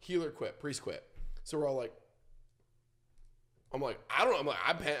 healer quit, priest quit. So we're all like, I'm like, I don't know.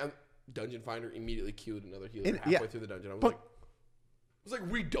 I'm Dungeon Finder immediately queued another healer And- halfway yeah. through the dungeon. I But- was like,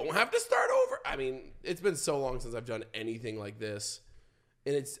 we don't have to start over. I mean, it's been so long since I've done anything like this.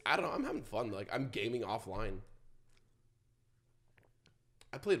 And I don't know, I'm having fun. Like, I'm gaming offline.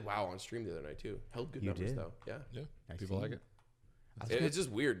 I played WoW on stream the other night, too. Held good You numbers, did? though. Yeah. Yeah, I people see. like it. It's just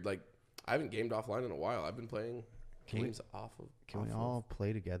weird. Like, I haven't gamed offline in a while. I've been playing games off of. Can we all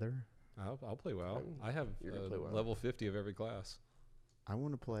play together? I'll play WoW. I have You're gonna play WoW. level 50 of every class. I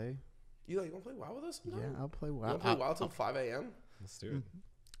want to play. You want to play WoW with us? Sometime? Yeah, I'll play You WoW. want to play WoW till 5 a.m.? Let's do it.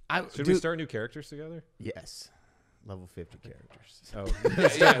 Dude, Should we start new characters together? Yes. Level 50 characters. Oh, level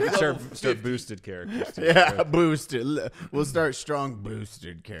 50. start boosted characters. Yeah, boosted. We'll start strong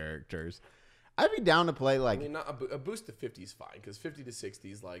boosted characters. I'd be down to play I like mean, not a boost to 50 is fine because 50 to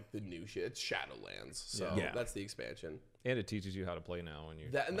 60 is like the new shit. It's Shadowlands, so Yeah. that's the expansion. And it teaches you how to play now when you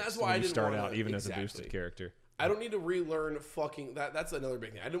And that's when why I you didn't start wanna- out even as a exactly. boosted character. I don't need to relearn fucking that. That's another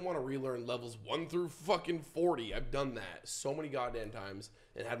big thing. I didn't want to relearn levels 1 through fucking 40. I've done that so many goddamn times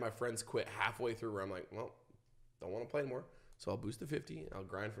and had my friends quit halfway through where I'm like, well, don't want to play anymore. So I'll boost to 50. I'll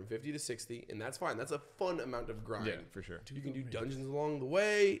grind from 50 to 60, and that's fine. That's a fun amount of grind. Yeah, for sure. You can do dungeons along the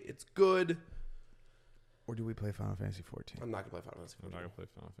way. It's good. Or do we play Final Fantasy 14? I'm not gonna play Final Fantasy. I'm not gonna play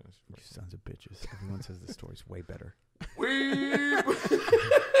Final Fantasy. You sons of bitches. Everyone says the story's way better. Weep.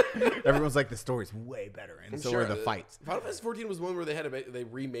 Everyone's like, the story's way better, and so are the fights. Final Fantasy 14 was one where they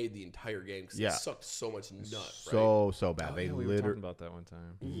remade the entire game because Yeah. it sucked so much nut. So bad. They we were talking literally, about that one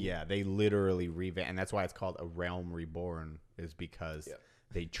time. yeah, they literally revamped, and that's why it's called A Realm Reborn, is because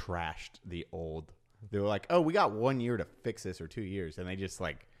they trashed the old. They were like, oh, we got 1 year to fix this, or 2 years, and they just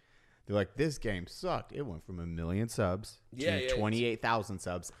like, they're like, this game sucked. It went from 1 million subs to 28,000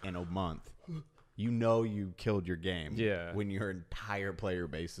 subs in a month. You know you killed your game. Yeah. When your entire player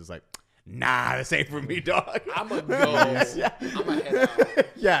base is like, nah, this ain't for me, dog. I'm gonna go. I'm gonna head out.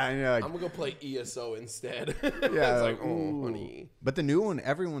 Yeah, and you're like, I'm gonna go play ESO instead. yeah, It's like, oh, ooh. honey. But the new one,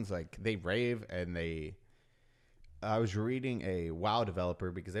 everyone's like, they rave, and they. I was reading a WoW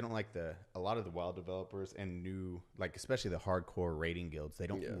developer because they don't like a lot of the WoW developers and new, like especially the hardcore raiding guilds. They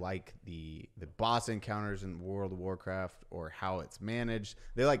don't like the boss encounters in World of Warcraft or how it's managed.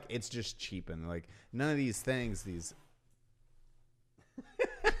 They like it's just cheap, and like none of these things. These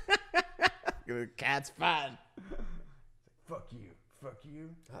the cat's fine. Fuck you. Fuck you.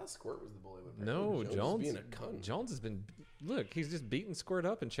 Squirt was the bully. But No, Jones Jones. being a cunt. Jones has been. Look, he's just beating Squirt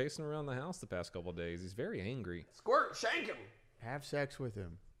up and chasing around the house the past couple of days. He's very angry. Squirt, shank him. Have sex with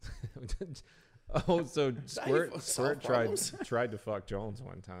him. Oh, so solve Squirt problems? tried to fuck Jones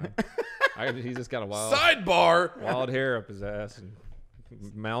one time. He just got a Sidebar. wild hair up his ass and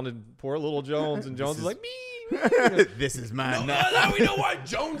mounted poor little Jones, and Jones was like, me. This is mine. Now we know why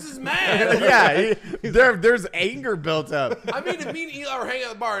Jones is mad. Yeah, there's anger built up. I mean, if me and Eli were hanging out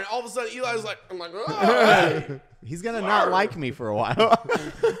at the bar, and all of a sudden Eli's like, I'm like, oh, He's gonna not like me for a while.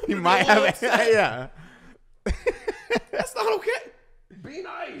 He might have, yeah. that's not okay. Be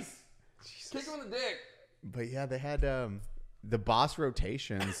nice. Kick him in the dick. But yeah, they had the boss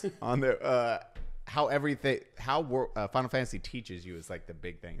rotations on the how Final Fantasy teaches you is like the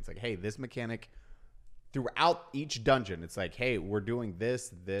big thing. It's like, hey, this mechanic throughout each dungeon, it's like, hey, we're doing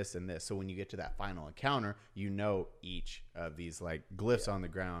this, this, and this. So when you get to that final encounter, you know each of these like glyphs on the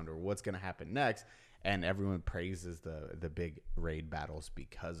ground or what's gonna happen next. And everyone praises the big raid battles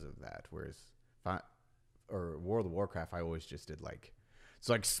because of that. Whereas, World of Warcraft, I always just did like, it's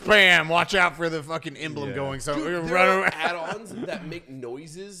like spam. Watch out for the fucking emblem going. So Dude, there are add-ons that make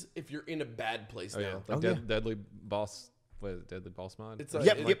noises if you're in a bad place now. Like Deadly Boss. What is it? Deadly Boss mod? It's like,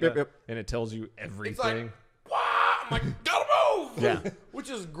 Yep. And it tells you everything. It's like, wow, I'm like, gotta move. Yeah.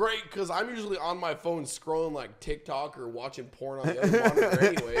 Which is great because I'm usually on my phone scrolling like TikTok or watching porn on the other monitor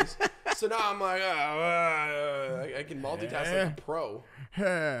anyways. So now I'm like, I can multitask like a pro.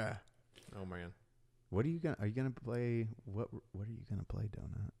 Oh man. Are you gonna play? What are you gonna play,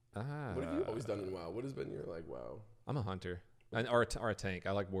 Donut? What have you always done in WoW? What has been your like WoW? I'm a hunter. Or a tank.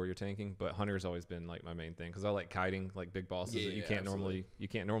 I like warrior tanking, but hunter's always been like my main thing because I like kiting, like big bosses that you can't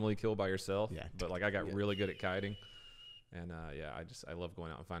normally kill by yourself. Yeah. But like I got really good at kiting, and I love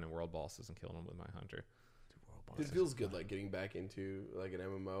going out and finding world bosses and killing them with my hunter. It feels good like getting back into like an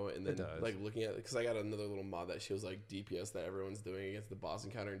MMO and then like looking at because I got another little mod that shows like DPS that everyone's doing against the boss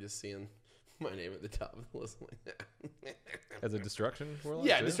encounter and just seeing my name at the top of the list like that. As a destruction warlock?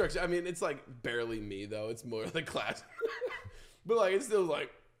 Yeah, too? destruction. I mean, it's like barely me though. It's more the class. But like it's still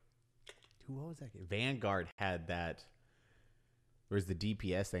like What was that? Vanguard had that. Whereas the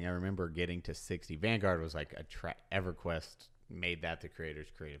DPS thing, I remember getting to 60. Vanguard was like EverQuest made that the creators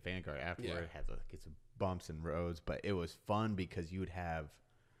created Vanguard. Afterward, it had to get some bumps and roads, but it was fun because you would have,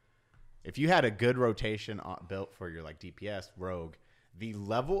 if you had a good rotation built for your like DPS rogue, the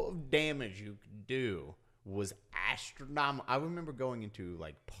level of damage you could do was astronomical. I remember going into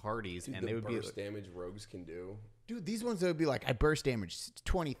like parties and they would be burst damage rogues can do. Dude, these ones that would be like, I burst damage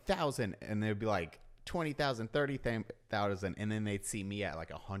 20,000, and they'd be like 20,000, 30,000, and then they'd see me at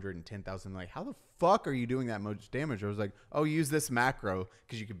like 110,000. Like, how the fuck are you doing that much damage? I was like, oh, use this macro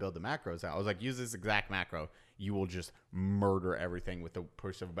because you can build the macros out. I was like, use this exact macro. You will just murder everything with the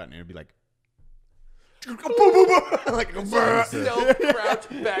push of a button. And it'd be like, like stealth, crouch,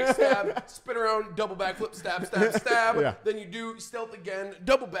 backstab, spin around, double backflip, stab, stab, stab. Yeah. Then you do stealth again,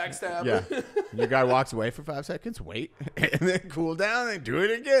 double backstab. yeah. Your guy walks away for 5 seconds, wait, and then cool down, and do it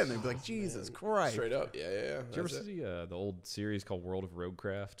again. They'd be like, Jesus Christ. Straight up. Yeah. Did you ever see the old series called World of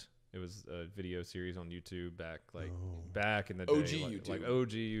Roguecraft? It was a video series on YouTube back in the day. OG YouTube. Like OG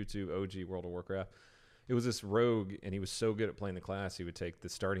YouTube, OG World of Warcraft. It was this rogue, and he was so good at playing the class, he would take the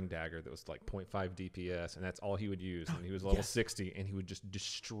starting dagger that was like 0.5 DPS, and that's all he would use. And he was level 60, and he would just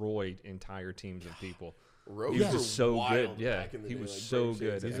destroy entire teams of people. Rogues He was were just so wild good. Yeah, back in the he day, was like so Brave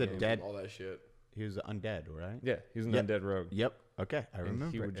good. Shades, He's at a that game. dead- all that shit. He was undead, right? Yeah, he was an Yep. undead rogue. Yep. Okay, I And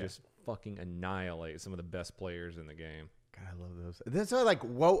remember. he would yeah. just fucking annihilate some of the best players in the game. God, I love those. This is like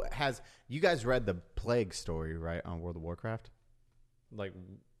what has you guys read the plague story right on World of Warcraft? Like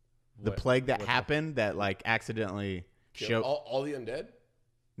The what- plague that what- happened that like accidentally Kill showed. all the undead.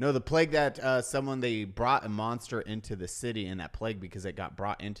 No, the plague that someone they brought a monster into the city, and that plague because it got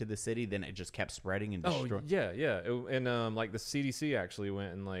brought into the city, then it just kept spreading and Oh destroying. yeah, yeah, and like the CDC actually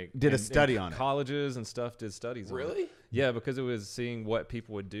went and like Did a and study on it. Colleges and stuff did studies. on it. Really? Yeah, because it was seeing what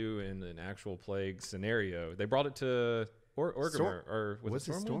people would do in an actual plague scenario. They brought it to Orgrimmar, or was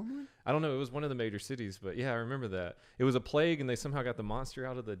it it Stormwind? Stormwind? I don't know. It was one of the major cities, but yeah, I remember that. It was a plague, and they somehow got the monster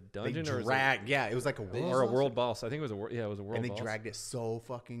out of the They dungeon, or dragged. Yeah, it was like a or a world, world boss. I think it was it was a world and they boss. dragged it so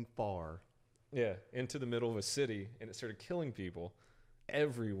fucking far, Yeah, into the middle of a city, and it started killing people.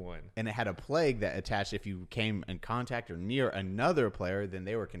 Everyone. and it had a plague that attached. If you came in contact or near another player, then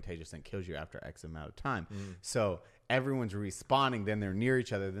they were contagious and kills you after X amount of time. So everyone's respawning. Then they're near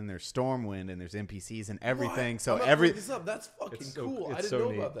each other. Then there's Stormwind, and there's NPCs and everything. What? So I'm gonna every look this up. That's fucking It's so- cool. I it's didn't so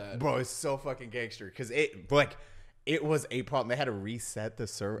know neat. about that. bro, it's so fucking gangster because it was a problem. They had to reset the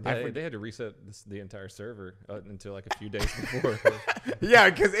server. They had to reset the entire server until like a few days before. Yeah,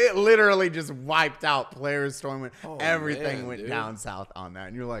 because it literally just wiped out players. Stormwind. Oh, Everything man, went dude. down south on that,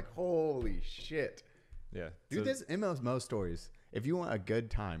 and you're like, holy shit, Yeah, dude. so- This MMO stories. If you want a good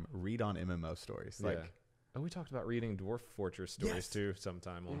time, read on MMO stories. Like, yeah. Oh, we talked about reading Dwarf Fortress stories Yes. too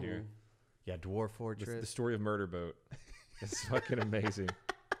sometime on here. yeah, Dwarf The Fortress. story of Murder Boat. It's fucking amazing.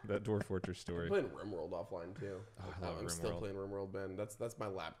 That Dwarf Fortress I'm story. playing RimWorld offline too. Oh, I love I'm still RimWorld. playing RimWorld, Ben. That's my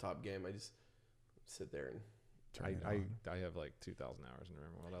laptop game. I just sit there and. I have like 2,000 hours in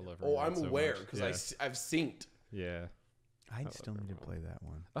RimWorld. I love Oh, RimWorld I'm so aware much. because I've synced. Yeah. I love still need to RimWorld. play that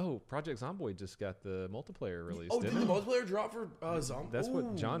one. Oh, Project Zomboid just got the multiplier released. Oh, did didn't the it? multiplayer drop for Zombie? That's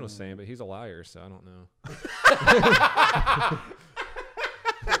what John was saying, but he's a liar, so I don't know.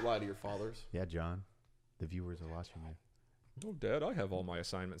 Don't lie to your fathers. Yeah, John. The viewers are watching you. Oh, Dad, I have all my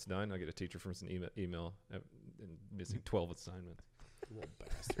assignments done. I get a teacher from some email and missing 12 assignments. You little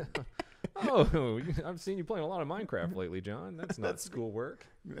bastard. Oh, I've seen you playing a lot of Minecraft lately, John. That's not schoolwork.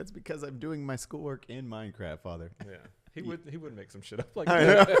 That's because I'm doing my schoolwork in Minecraft, Father. Yeah, he would make some shit up like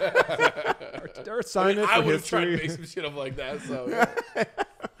that. Our assignment I for would have tried to history. make some shit up like that. So, yeah.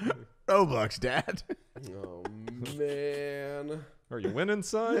 Roblox, Dad. Oh man. Are you winning,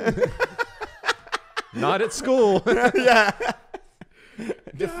 son? Not at school. Yeah.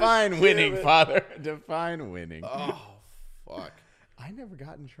 Define winning, it. Father. Define winning. Oh fuck. I never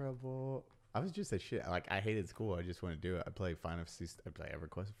got in trouble. I was just a shit. Like, I hated school. I just wanted to do it. I play Final Fantasy. I play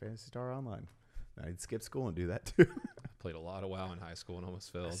EverQuest and Phantasy Star Online. I'd skip school and do that too. Played a lot of WoW in high school and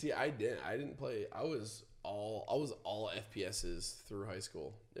almost failed. See, I didn't play. I was all FPSs through high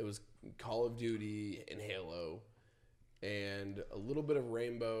school. It was Call of Duty and Halo, and a little bit of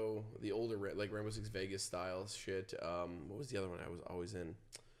Rainbow, the older like Rainbow Six Vegas style shit. What was the other one I was always in?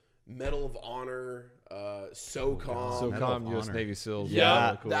 Medal of Honor, SOCOM. Medal of SOCOM, US Honor. Navy SEALs. Yeah,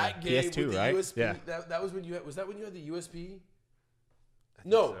 really cool. That game PS2, with the right? USP. Yeah. That was when you had. Was that when you had the USP? I think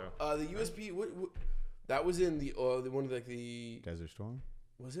No, so. the USP. What, that was in the one of like the. Desert Storm.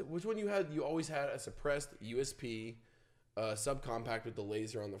 Was it which one you had? You always had a suppressed USP subcompact with the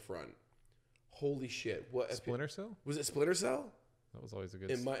laser on the front. Holy shit! What Splinter Cell? was it? Splinter Cell? That was always a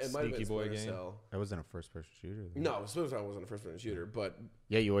good It might have been sneaky boy Splinter game. Cell. That wasn't a first-person shooter. though. No, Splinter Cell wasn't a first-person shooter, but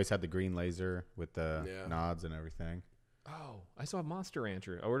Yeah, you always had the green laser with the Yeah. nods and everything. Oh, I saw Monster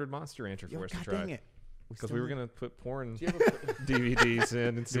Rancher. I ordered Monster Rancher for us to God try. dang it. Because we were going to put porn do you ever play- DVDs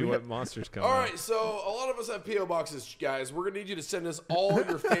in and see what monsters come all out. right. So a lot of us have PO boxes, guys. We're gonna need you to send us all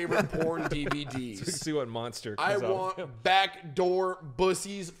your favorite porn So we can DVDs. see what monster I comes out. want Backdoor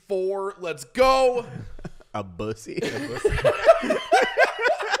Bussies 4. Let's go. A bussy.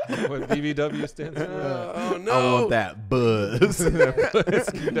 What BBW stands for. Oh no. I want that buzz.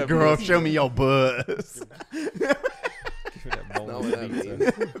 That Girl, buzz. show me your buzz. Give me that Not boneless what that pizza.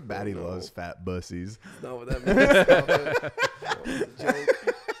 means. Batty no. loves fat bussies. Not what that means. Stop it. That was a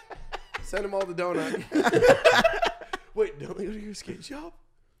joke. Send them all to Donut. Wait, don't they go to your skate shop?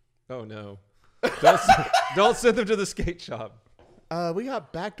 Oh no! Don't send them to the skate shop. We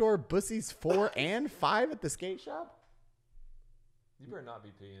got backdoor bussies 4 and 5 at the skate shop. You better not be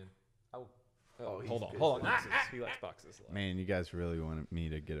peeing. Oh, hold he's on. pissed. He likes boxes. a lot. Man, you guys really wanted me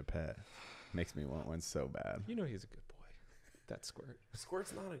to get a pet. Makes me want one so bad. You know he's a good boy. That's Squirt.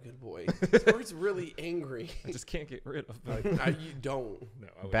 Squirt's not a good boy. Squirt's really angry. I just can't get rid of. You don't. No,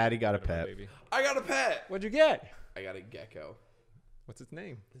 I wouldn't Batty got a get rid of my pet. baby. I got a pet. What'd you get? I got a gecko. What's its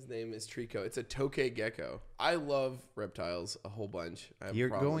name? His name is Trico. It's a tokay gecko. I love reptiles a whole bunch. I have You're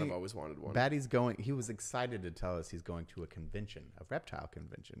a problem. going- I've always wanted one. Batty's going. He was excited to tell us he's going to a convention, a reptile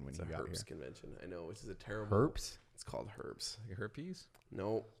convention when It's he a got herps here. convention. I know, which is a terrible. Herps. It's called herps. Like herpes?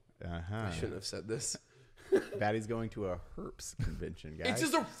 No, Uh I huh. shouldn't have said this. Batty's going to a herps convention, guys. It's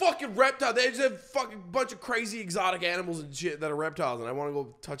just a fucking reptile. They just have fucking bunch of crazy exotic animals and shit that are reptiles, and I want to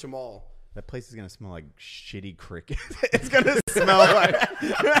go touch them all. That place is gonna smell like shitty crickets. It's gonna smell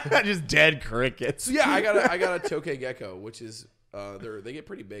like just dead crickets. So yeah, I got a tokay gecko, which is they get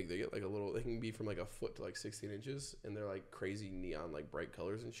pretty big. They get like a little. They can be from like a foot to like 16 inches, and they're like crazy neon, like bright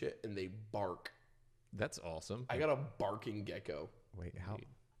colors and shit. And they bark. That's awesome. I got a barking gecko. Wait, how?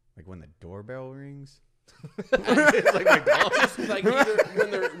 Like when the doorbell rings? It's like McDonald's. Just like either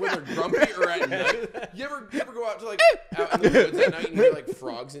when they're grumpy or at night. You ever go out to like out in the woods at night and hear like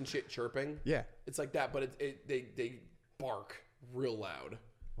frogs and shit chirping? Yeah. It's like that, but they bark real loud.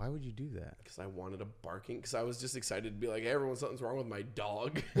 Why would you do that? Because I wanted a barking. Because I was just excited to be like, hey, everyone, something's wrong with my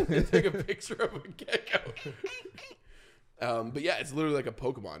dog. And take a picture of a gecko. But yeah, it's literally like a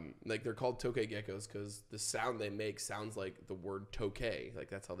Pokemon. Like they're called tokay geckos because the sound they make sounds like the word tokay. Like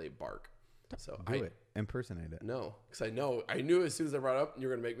that's how they bark. So Do it. Impersonate it. No, because I knew as soon as I brought it up,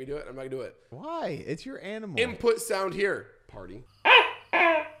 you're gonna make me do it. I'm not gonna do it. Why? It's your animal. Input sound here. Party.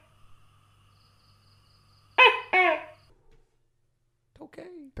 Okay.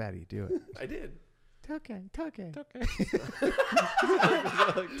 Batty, do it. I did. Okay.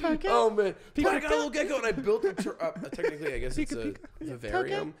 Oh man, but I got a little gecko and I built a technically I guess it's a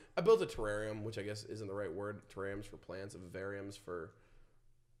vivarium. I built a terrarium, which I guess isn't the right word. Terrariums for plants, vivariums for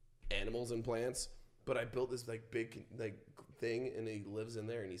animals and plants. But I built this like big like thing, and he lives in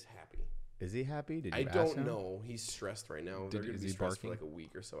there and he's happy. Is he happy? Did you I ask don't him? know. He's stressed right now. They're gonna is be he stressed barking? for like a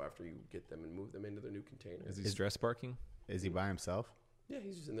week or so after you get them and move them into their new container. Is he stress barking? Is he by himself? Yeah,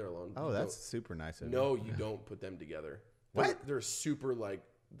 he's just in there alone. Oh, You that's don't- super nice of you. no, you don't put them together. What? They're super like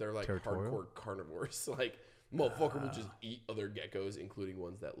they're like Territorial? hardcore carnivores. Like motherfucker will just eat other geckos, including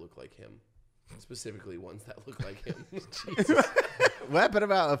ones that look like him. Specifically, ones that look like him. What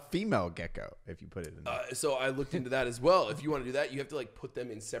about a female gecko? If you put it in. So I looked into that as well. If you want to do that, you have to like put them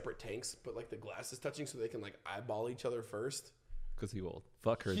in separate tanks, but like the glass is touching, so they can like eyeball each other first. Because he will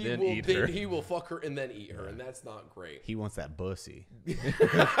fuck her, He then will eat her. He will fuck her and then eat her, and that's not great. He wants that bussy.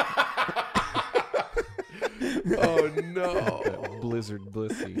 Oh no. Blizzard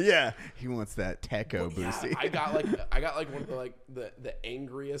Blissy. Yeah, he wants that techo Yeah, bussy. I got like one of the like the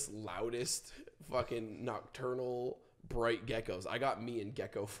angriest, loudest, fucking nocturnal, bright geckos. I got me in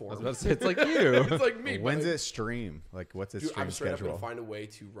gecko I was form. about to say, it's like you. It's like me. When's but it stream? Like, what's its Dude, stream I'm straight up schedule? gonna find a way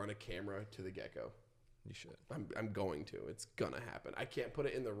to run a camera to the gecko. You should. I'm going to. It's gonna happen. I can't put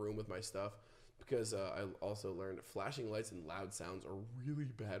it in the room with my stuff because I also learned flashing lights and loud sounds are really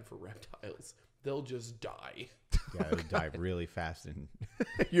bad for reptiles. They'll just die. Yeah, it would die really fast in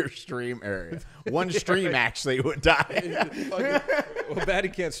your stream area. One stream actually would die. Well, Batty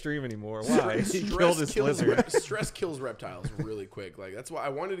can't stream anymore. Why? He killed his lizard. Stress kills reptiles really quick. Like that's why I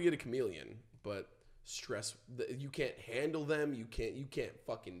wanted to get a chameleon, but stress you can't handle them. You can't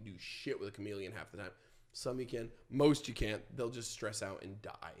fucking do shit with a chameleon half the time. Some you can, most you can't. They'll just stress out and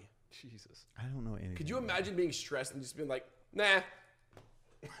die. Jesus. I don't know anything. Could you imagine being stressed and just being like, nah?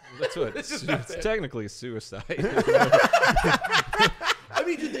 That's what It's it's, just not it. technically suicide. I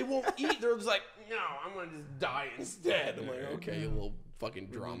mean, dude, they won't eat. They're just like, no, I'm gonna just die instead. I'm like, okay, you little fucking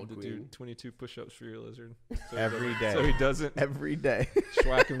drama to do queen. 22 push-ups for your lizard. So Every day. So he doesn't Every day.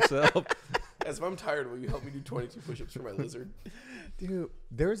 schwack himself. As if I'm tired, will you help me do 22 push-ups for my lizard? Dude,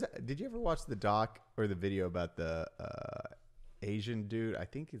 did you ever watch the doc or the video about the Asian dude? I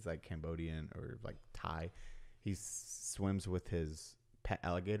think he's like Cambodian or like Thai. He swims with his pet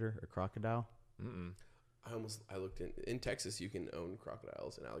alligator or crocodile. Mm-mm. I looked in Texas. You can own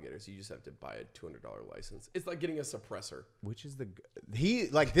crocodiles and alligators. You just have to buy a $200 license. It's like getting a suppressor. Which is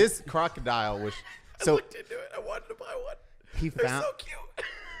this crocodile was I so looked into it. I wanted to buy one. he They're found so cute.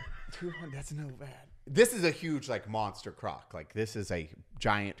 200. That's no bad. This is a huge like monster croc. Like this is a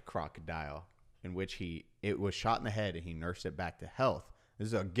giant crocodile in which it was shot in the head and he nursed it back to health.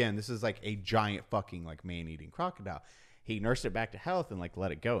 This is like a giant fucking like man-eating crocodile. He nursed it back to health and like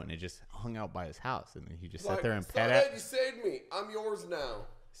let it go, and it just hung out by his house, and then he just sat there and pet it. You saved me. I'm yours now.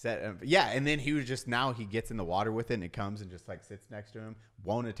 And then he gets in the water with it, and it comes and just like sits next to him,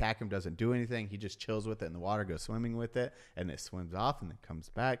 won't attack him, doesn't do anything. He just chills with it in the water, goes swimming with it, and it swims off and then comes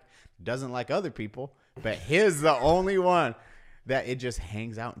back. Doesn't like other people, but his the only one. that it just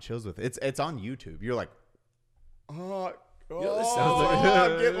hangs out and chills with. It's on YouTube. You're like, know what this sounds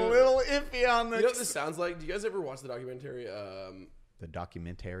I'm getting a little iffy on this. You know what this sounds like? Do you guys ever watch the documentary The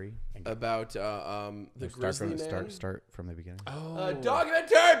documentary. about the Grizzly Man? Start from the beginning. A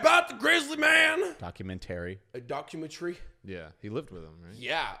documentary about the Grizzly Man. Documentary. A documentary. Yeah, he lived with him, right?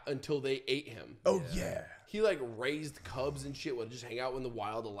 Yeah, until they ate him. Oh yeah. He like raised cubs and shit. Would just hang out with the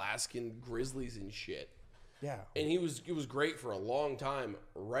wild Alaskan grizzlies and shit. Yeah. And it was great for a long time,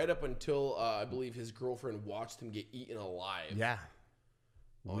 right up until I believe his girlfriend watched him get eaten alive. Yeah.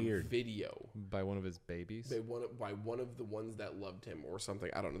 On Weird. video By one of his babies. by one of the ones that loved him or something.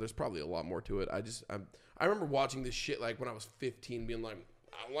 I don't know. There's probably a lot more to it. I remember watching this shit like when I was 15, being like,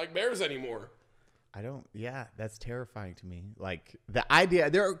 I don't like bears anymore. I don't. Yeah, that's terrifying to me. Like the idea,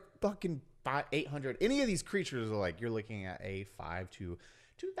 there are fucking 800. Any of these creatures are like you're looking at a 5 to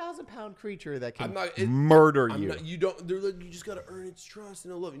 2,000 pound creature that can murder you. You don't. They're like, you just gotta earn its trust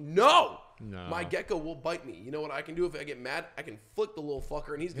and it'll love you. No, No. my gecko will bite me. You know what I can do if I get mad? I can flick the little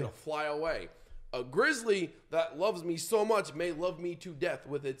fucker and he's gonna fly away. A grizzly that loves me so much may love me to death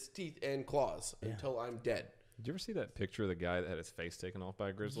with its teeth and claws until I'm dead. Did you ever see that picture of the guy that had his face taken off by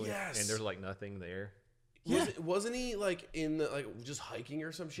a grizzly? Yes. And there's like nothing there. Wasn't he like in the just hiking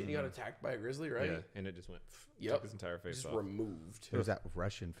or some shit? And he got attacked by a grizzly, right? Yeah, and it just went. Yep. Took his entire face Just off. removed. There was that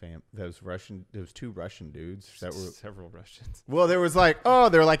Russian those two Russian dudes that were. Several Russians. Well, there was like, oh,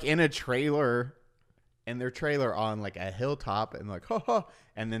 they're like in a trailer, and their trailer on like a hilltop, and like, ha,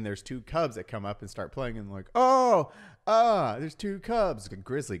 and then there's two cubs that come up and start playing, and like, there's two cubs,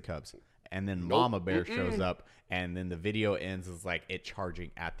 grizzly cubs, and then Mama Bear shows up, and then the video ends is like it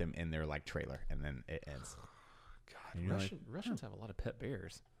charging at them in their like trailer, and then it ends. God, Russians have a lot of pet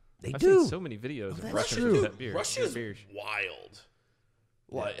bears. They I've do. seen so many videos of that's Russians true. with pet bears. Russia's bears. wild.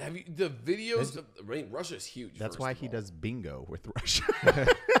 Like, have you the videos? I mean, Russia's huge. That's first why of he all. does bingo with Russia.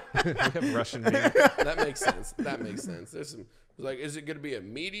 We have Russian bears. That makes sense. That makes sense. There's some like, is it going to be a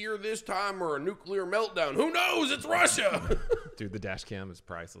meteor this time or a nuclear meltdown? Who knows? It's Russia. Dude, the dash cam is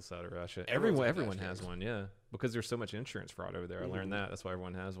priceless out of Russia. Everyone's got Everyone dash has cams. one, yeah. Because there's so much insurance fraud over there. I learned that. That's why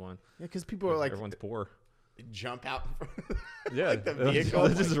everyone has one. Yeah, because people are like Everyone's poor. jump out in front of Yeah, like the they'll vehicle.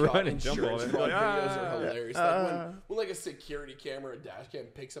 just God, run and jump on insurance it. fraud Like, videos are hilarious. Like when like a security camera or dash cam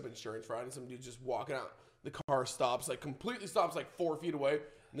picks up insurance fraud and some dude just walking out, the car stops, like completely stops like 4 feet away,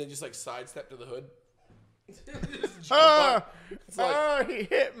 and then just like sidestep to the hood. Just jump up. It's like, he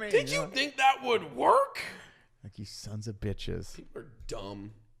hit me. did you think that would work? Like, you sons of bitches. People are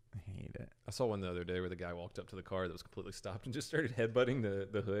dumb. I hate it. I saw one the other day where the guy walked up to the car that was completely stopped and just started headbutting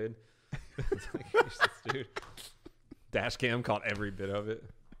the hood. It's like, here's this dude. Dash cam caught every bit of it.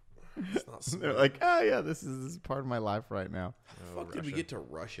 It's not smart. They're like, oh, yeah, this is part of my life right now. How the fuck did we get to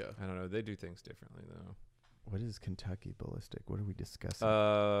Russia? I don't know. They do things differently though. What is Kentucky Ballistic? What are we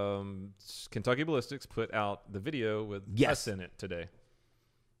discussing? Kentucky Ballistics put out the video with Yes. us in it today.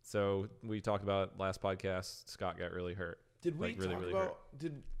 So we talked about last podcast. Scott got really hurt. Did we Like, really, talk really about? hurt.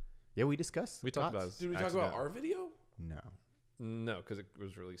 Did yeah, we discussed. We talked about thoughts. his we talk accident. about our video? No. No, because it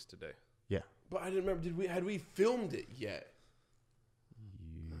was released today. Yeah. But I didn't remember. Had we filmed it yet?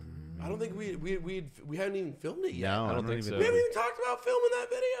 I don't think we hadn't even filmed it yet. No, I don't think so. We haven't even talked about filming that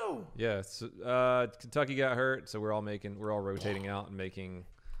video. Yeah, so, Kentucky got hurt, so we're all rotating out and making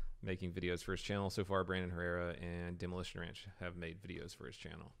videos for his channel. So far, Brandon Herrera and Demolition Ranch have made videos for his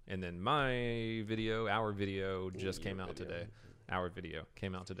channel, and then our video just came out today. Our video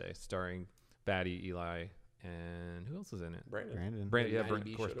came out today, starring Batty, Eli, and who else is in it? Brandon. Brandon. Yeah, Matty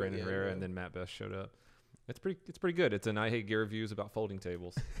B of course, showed up, Brandon yeah, Herrera, yeah. and then Matt Best showed up. It's pretty good. It's an I Hate Gear reviews about folding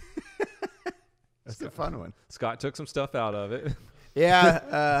tables. That's a fun one. Scott took some stuff out of it. Yeah.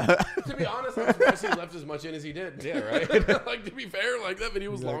 To be honest, I'm surprised he left as much in as he did. Yeah, right. Like, to be fair, like that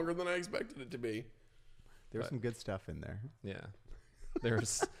video was longer than I expected it to be. There's some good stuff in there. Yeah,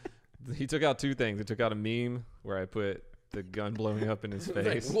 he took out two things. He took out a meme where I put the gun blowing up in his It's like,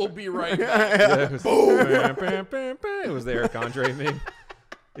 face. we'll be right back. Yeah, it was, bam, bam, bam, bam. It was the Eric Andre meme.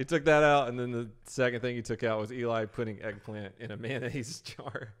 He took that out, and then the second thing he took out was Eli putting eggplant in a mayonnaise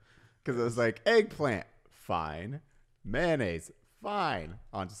jar. Because it was like eggplant, fine. Mayonnaise, fine.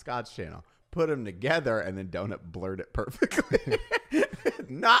 On Scott's channel. Put them together, and then Donut blurred it perfectly.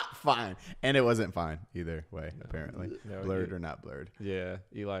 Not fine. And it wasn't fine either way, apparently. No, Blurred or not blurred. Yeah,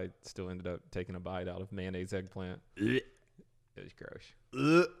 Eli still ended up taking a bite out of mayonnaise eggplant. It was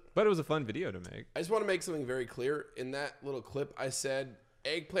gross. But it was a fun video to make. I just want to make something very clear. In that little clip, I said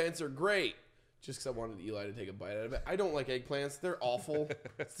eggplants are great. Just because I wanted Eli to take a bite out of it. I don't like eggplants. They're awful.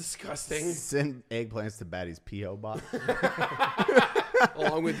 It's disgusting. Send eggplants to Batty's P.O. box.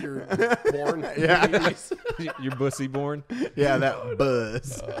 Along with your porn. Yeah. movies. You're bussy born. Yeah, that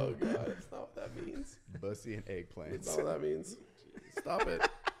buzz. Oh God, that's not what that means. Bussy and That's eggplants. not what that means. Stop it.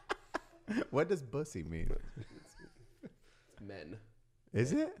 What does bussy mean? Men,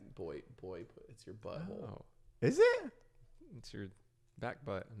 Is it? boy, it's your butthole. Oh, Is it? it's your back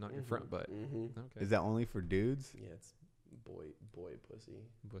butt, not your front butt. Mm-hmm. Okay. Is that only for dudes? Yeah, it's boy, pussy.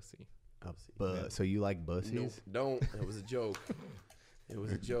 Bussy? So you like bussies? Nope, don't. It was a joke. It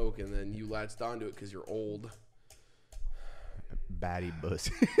was a joke, and then you latched onto it because you're old. Batty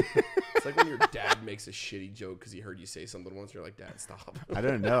bussy. It's like when your dad makes a shitty joke because he heard you say something once. You're like, Dad, stop. I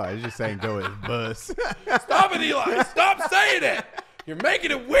don't know. I was just saying go with bus. Stop it, Eli. Stop saying it. You're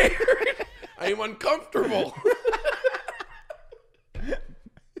making it weird. I am uncomfortable.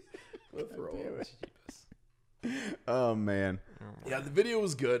 I'll throw up. Oh man. Yeah, the video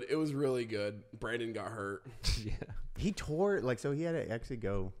was good. It was really good. Brandon got hurt. Yeah. He tore like so he had to actually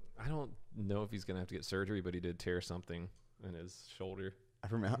go. I don't know if he's gonna have to get surgery, but he did tear something in his shoulder. I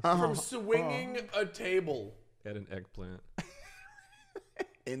remember From swinging a table. Had an eggplant.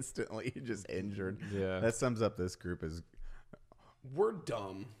 instantly just injured. Yeah. That sums up this group as We're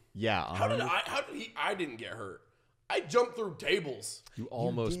dumb. yeah. How did I didn't get hurt. I jumped through tables. You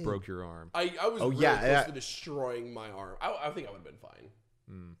almost did. broke your arm. I was really yeah, close yeah. to destroying my arm. I think I would have been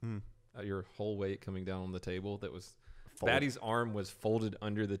fine. Your whole weight coming down on the table. That was Fold. Batty's arm was folded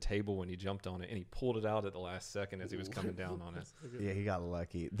under the table when he jumped on it, and he pulled it out at the last second as he was coming down on it. Yeah, he got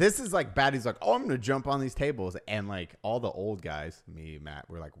lucky. This is like Batty's like, oh, I'm gonna jump on these tables, and like all the old guys, me, Matt,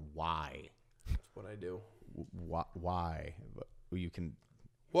 we're like, why? That's what I do. Why? You can.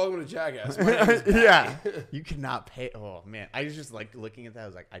 Welcome to Jackass. My name is Yeah, you cannot pay. Oh man, I was just like looking at that. I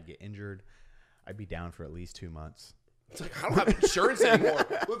was like, I'd get injured. I'd be down for at least 2 months. It's like, I don't have insurance anymore.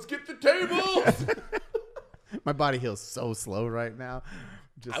 Let's get the tables. My body heals so slow right now.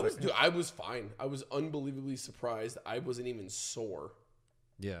 Just I like, was fine. I was unbelievably surprised. I wasn't even sore.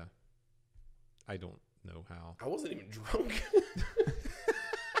 Yeah. I don't know how. I wasn't even drunk.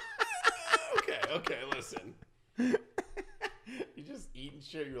 Okay, listen. you just eating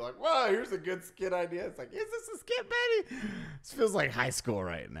shit. You're like, whoa, here's a good skit idea. It's like, is this a skit, Batty? This feels like high school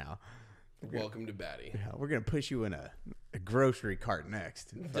right now. Welcome to Batty. Yeah, we're gonna push you in a grocery cart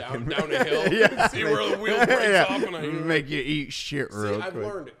next. Down a hill. Yeah. See where the wheel breaks Yeah. off. And I Make you eat shit real I've quick.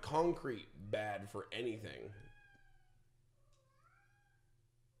 learned concrete bad for anything.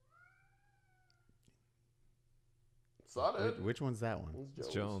 Saw it. Which one's that one? It's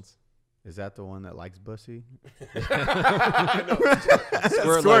Jones. Is that the one that likes bussy? Squirt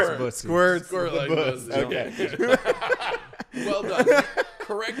likes pussy. Squirt Like bus. pussy. Okay. Well done.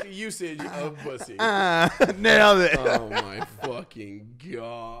 Correct usage of pussy. Nailed it. Oh my fucking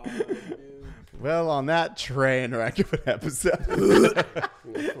god. Dude. Well, on that train wreck of an episode.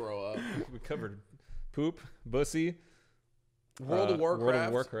 I'm gonna throw up. We covered poop, bussy. World of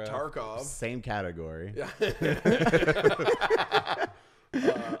Warcraft, Warcraft. Tarkov. Same category. Yeah.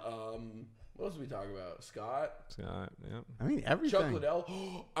 What else did we talk about? Scott? Scott, yeah. I mean, everything. Chuck Liddell.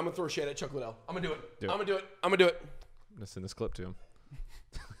 I'm gonna throw shade at Chuck Liddell. I'm gonna do it. Do it. I'm gonna do it. I'm gonna send this clip to him.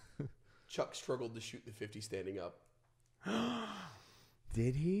 Chuck struggled to shoot the 50 standing up.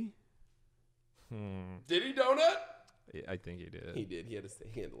 Did he? Did he, Donut? I think he did. He did. He had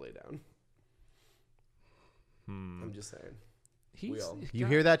to lay down. I'm just saying. He's, all- You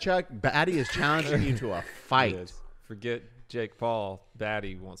hear that, Chuck? Batty is challenging you to a fight. Yes. Forget Jake Paul.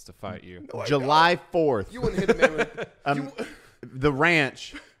 Batty wants to fight you. July 4th. You wouldn't hit a man with... The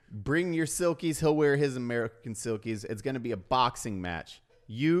ranch. Bring your silkies. He'll wear his American silkies. It's going to be a boxing match.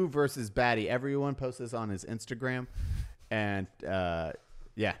 You versus Batty. Everyone post this on his Instagram. And,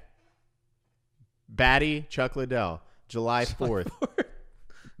 yeah. Batty, Chuck Liddell, July 4th.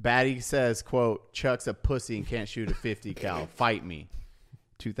 Batty says, quote, Chuck's a pussy and can't shoot a 50 cal. Fight me.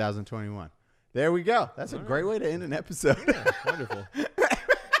 2021. There we go. That's a great way to end an episode. Wonderful.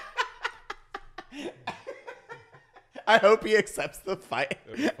 I hope he accepts the fight.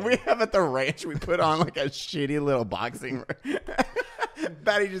 We have at the ranch, we put on like a shitty little boxing.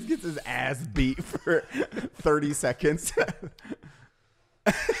 Batty just gets his ass beat for 30 seconds.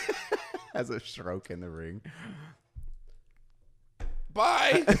 Has a stroke in the ring.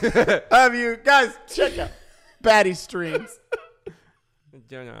 Bye. Love you. Guys, check out Batty streams.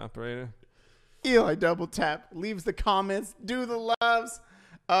 Operator. Eli Double Tap leaves the comments, do the loves,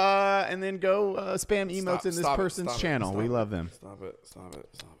 and then go spam emotes in this person's channel. We love them. Stop it.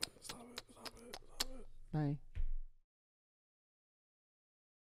 Bye.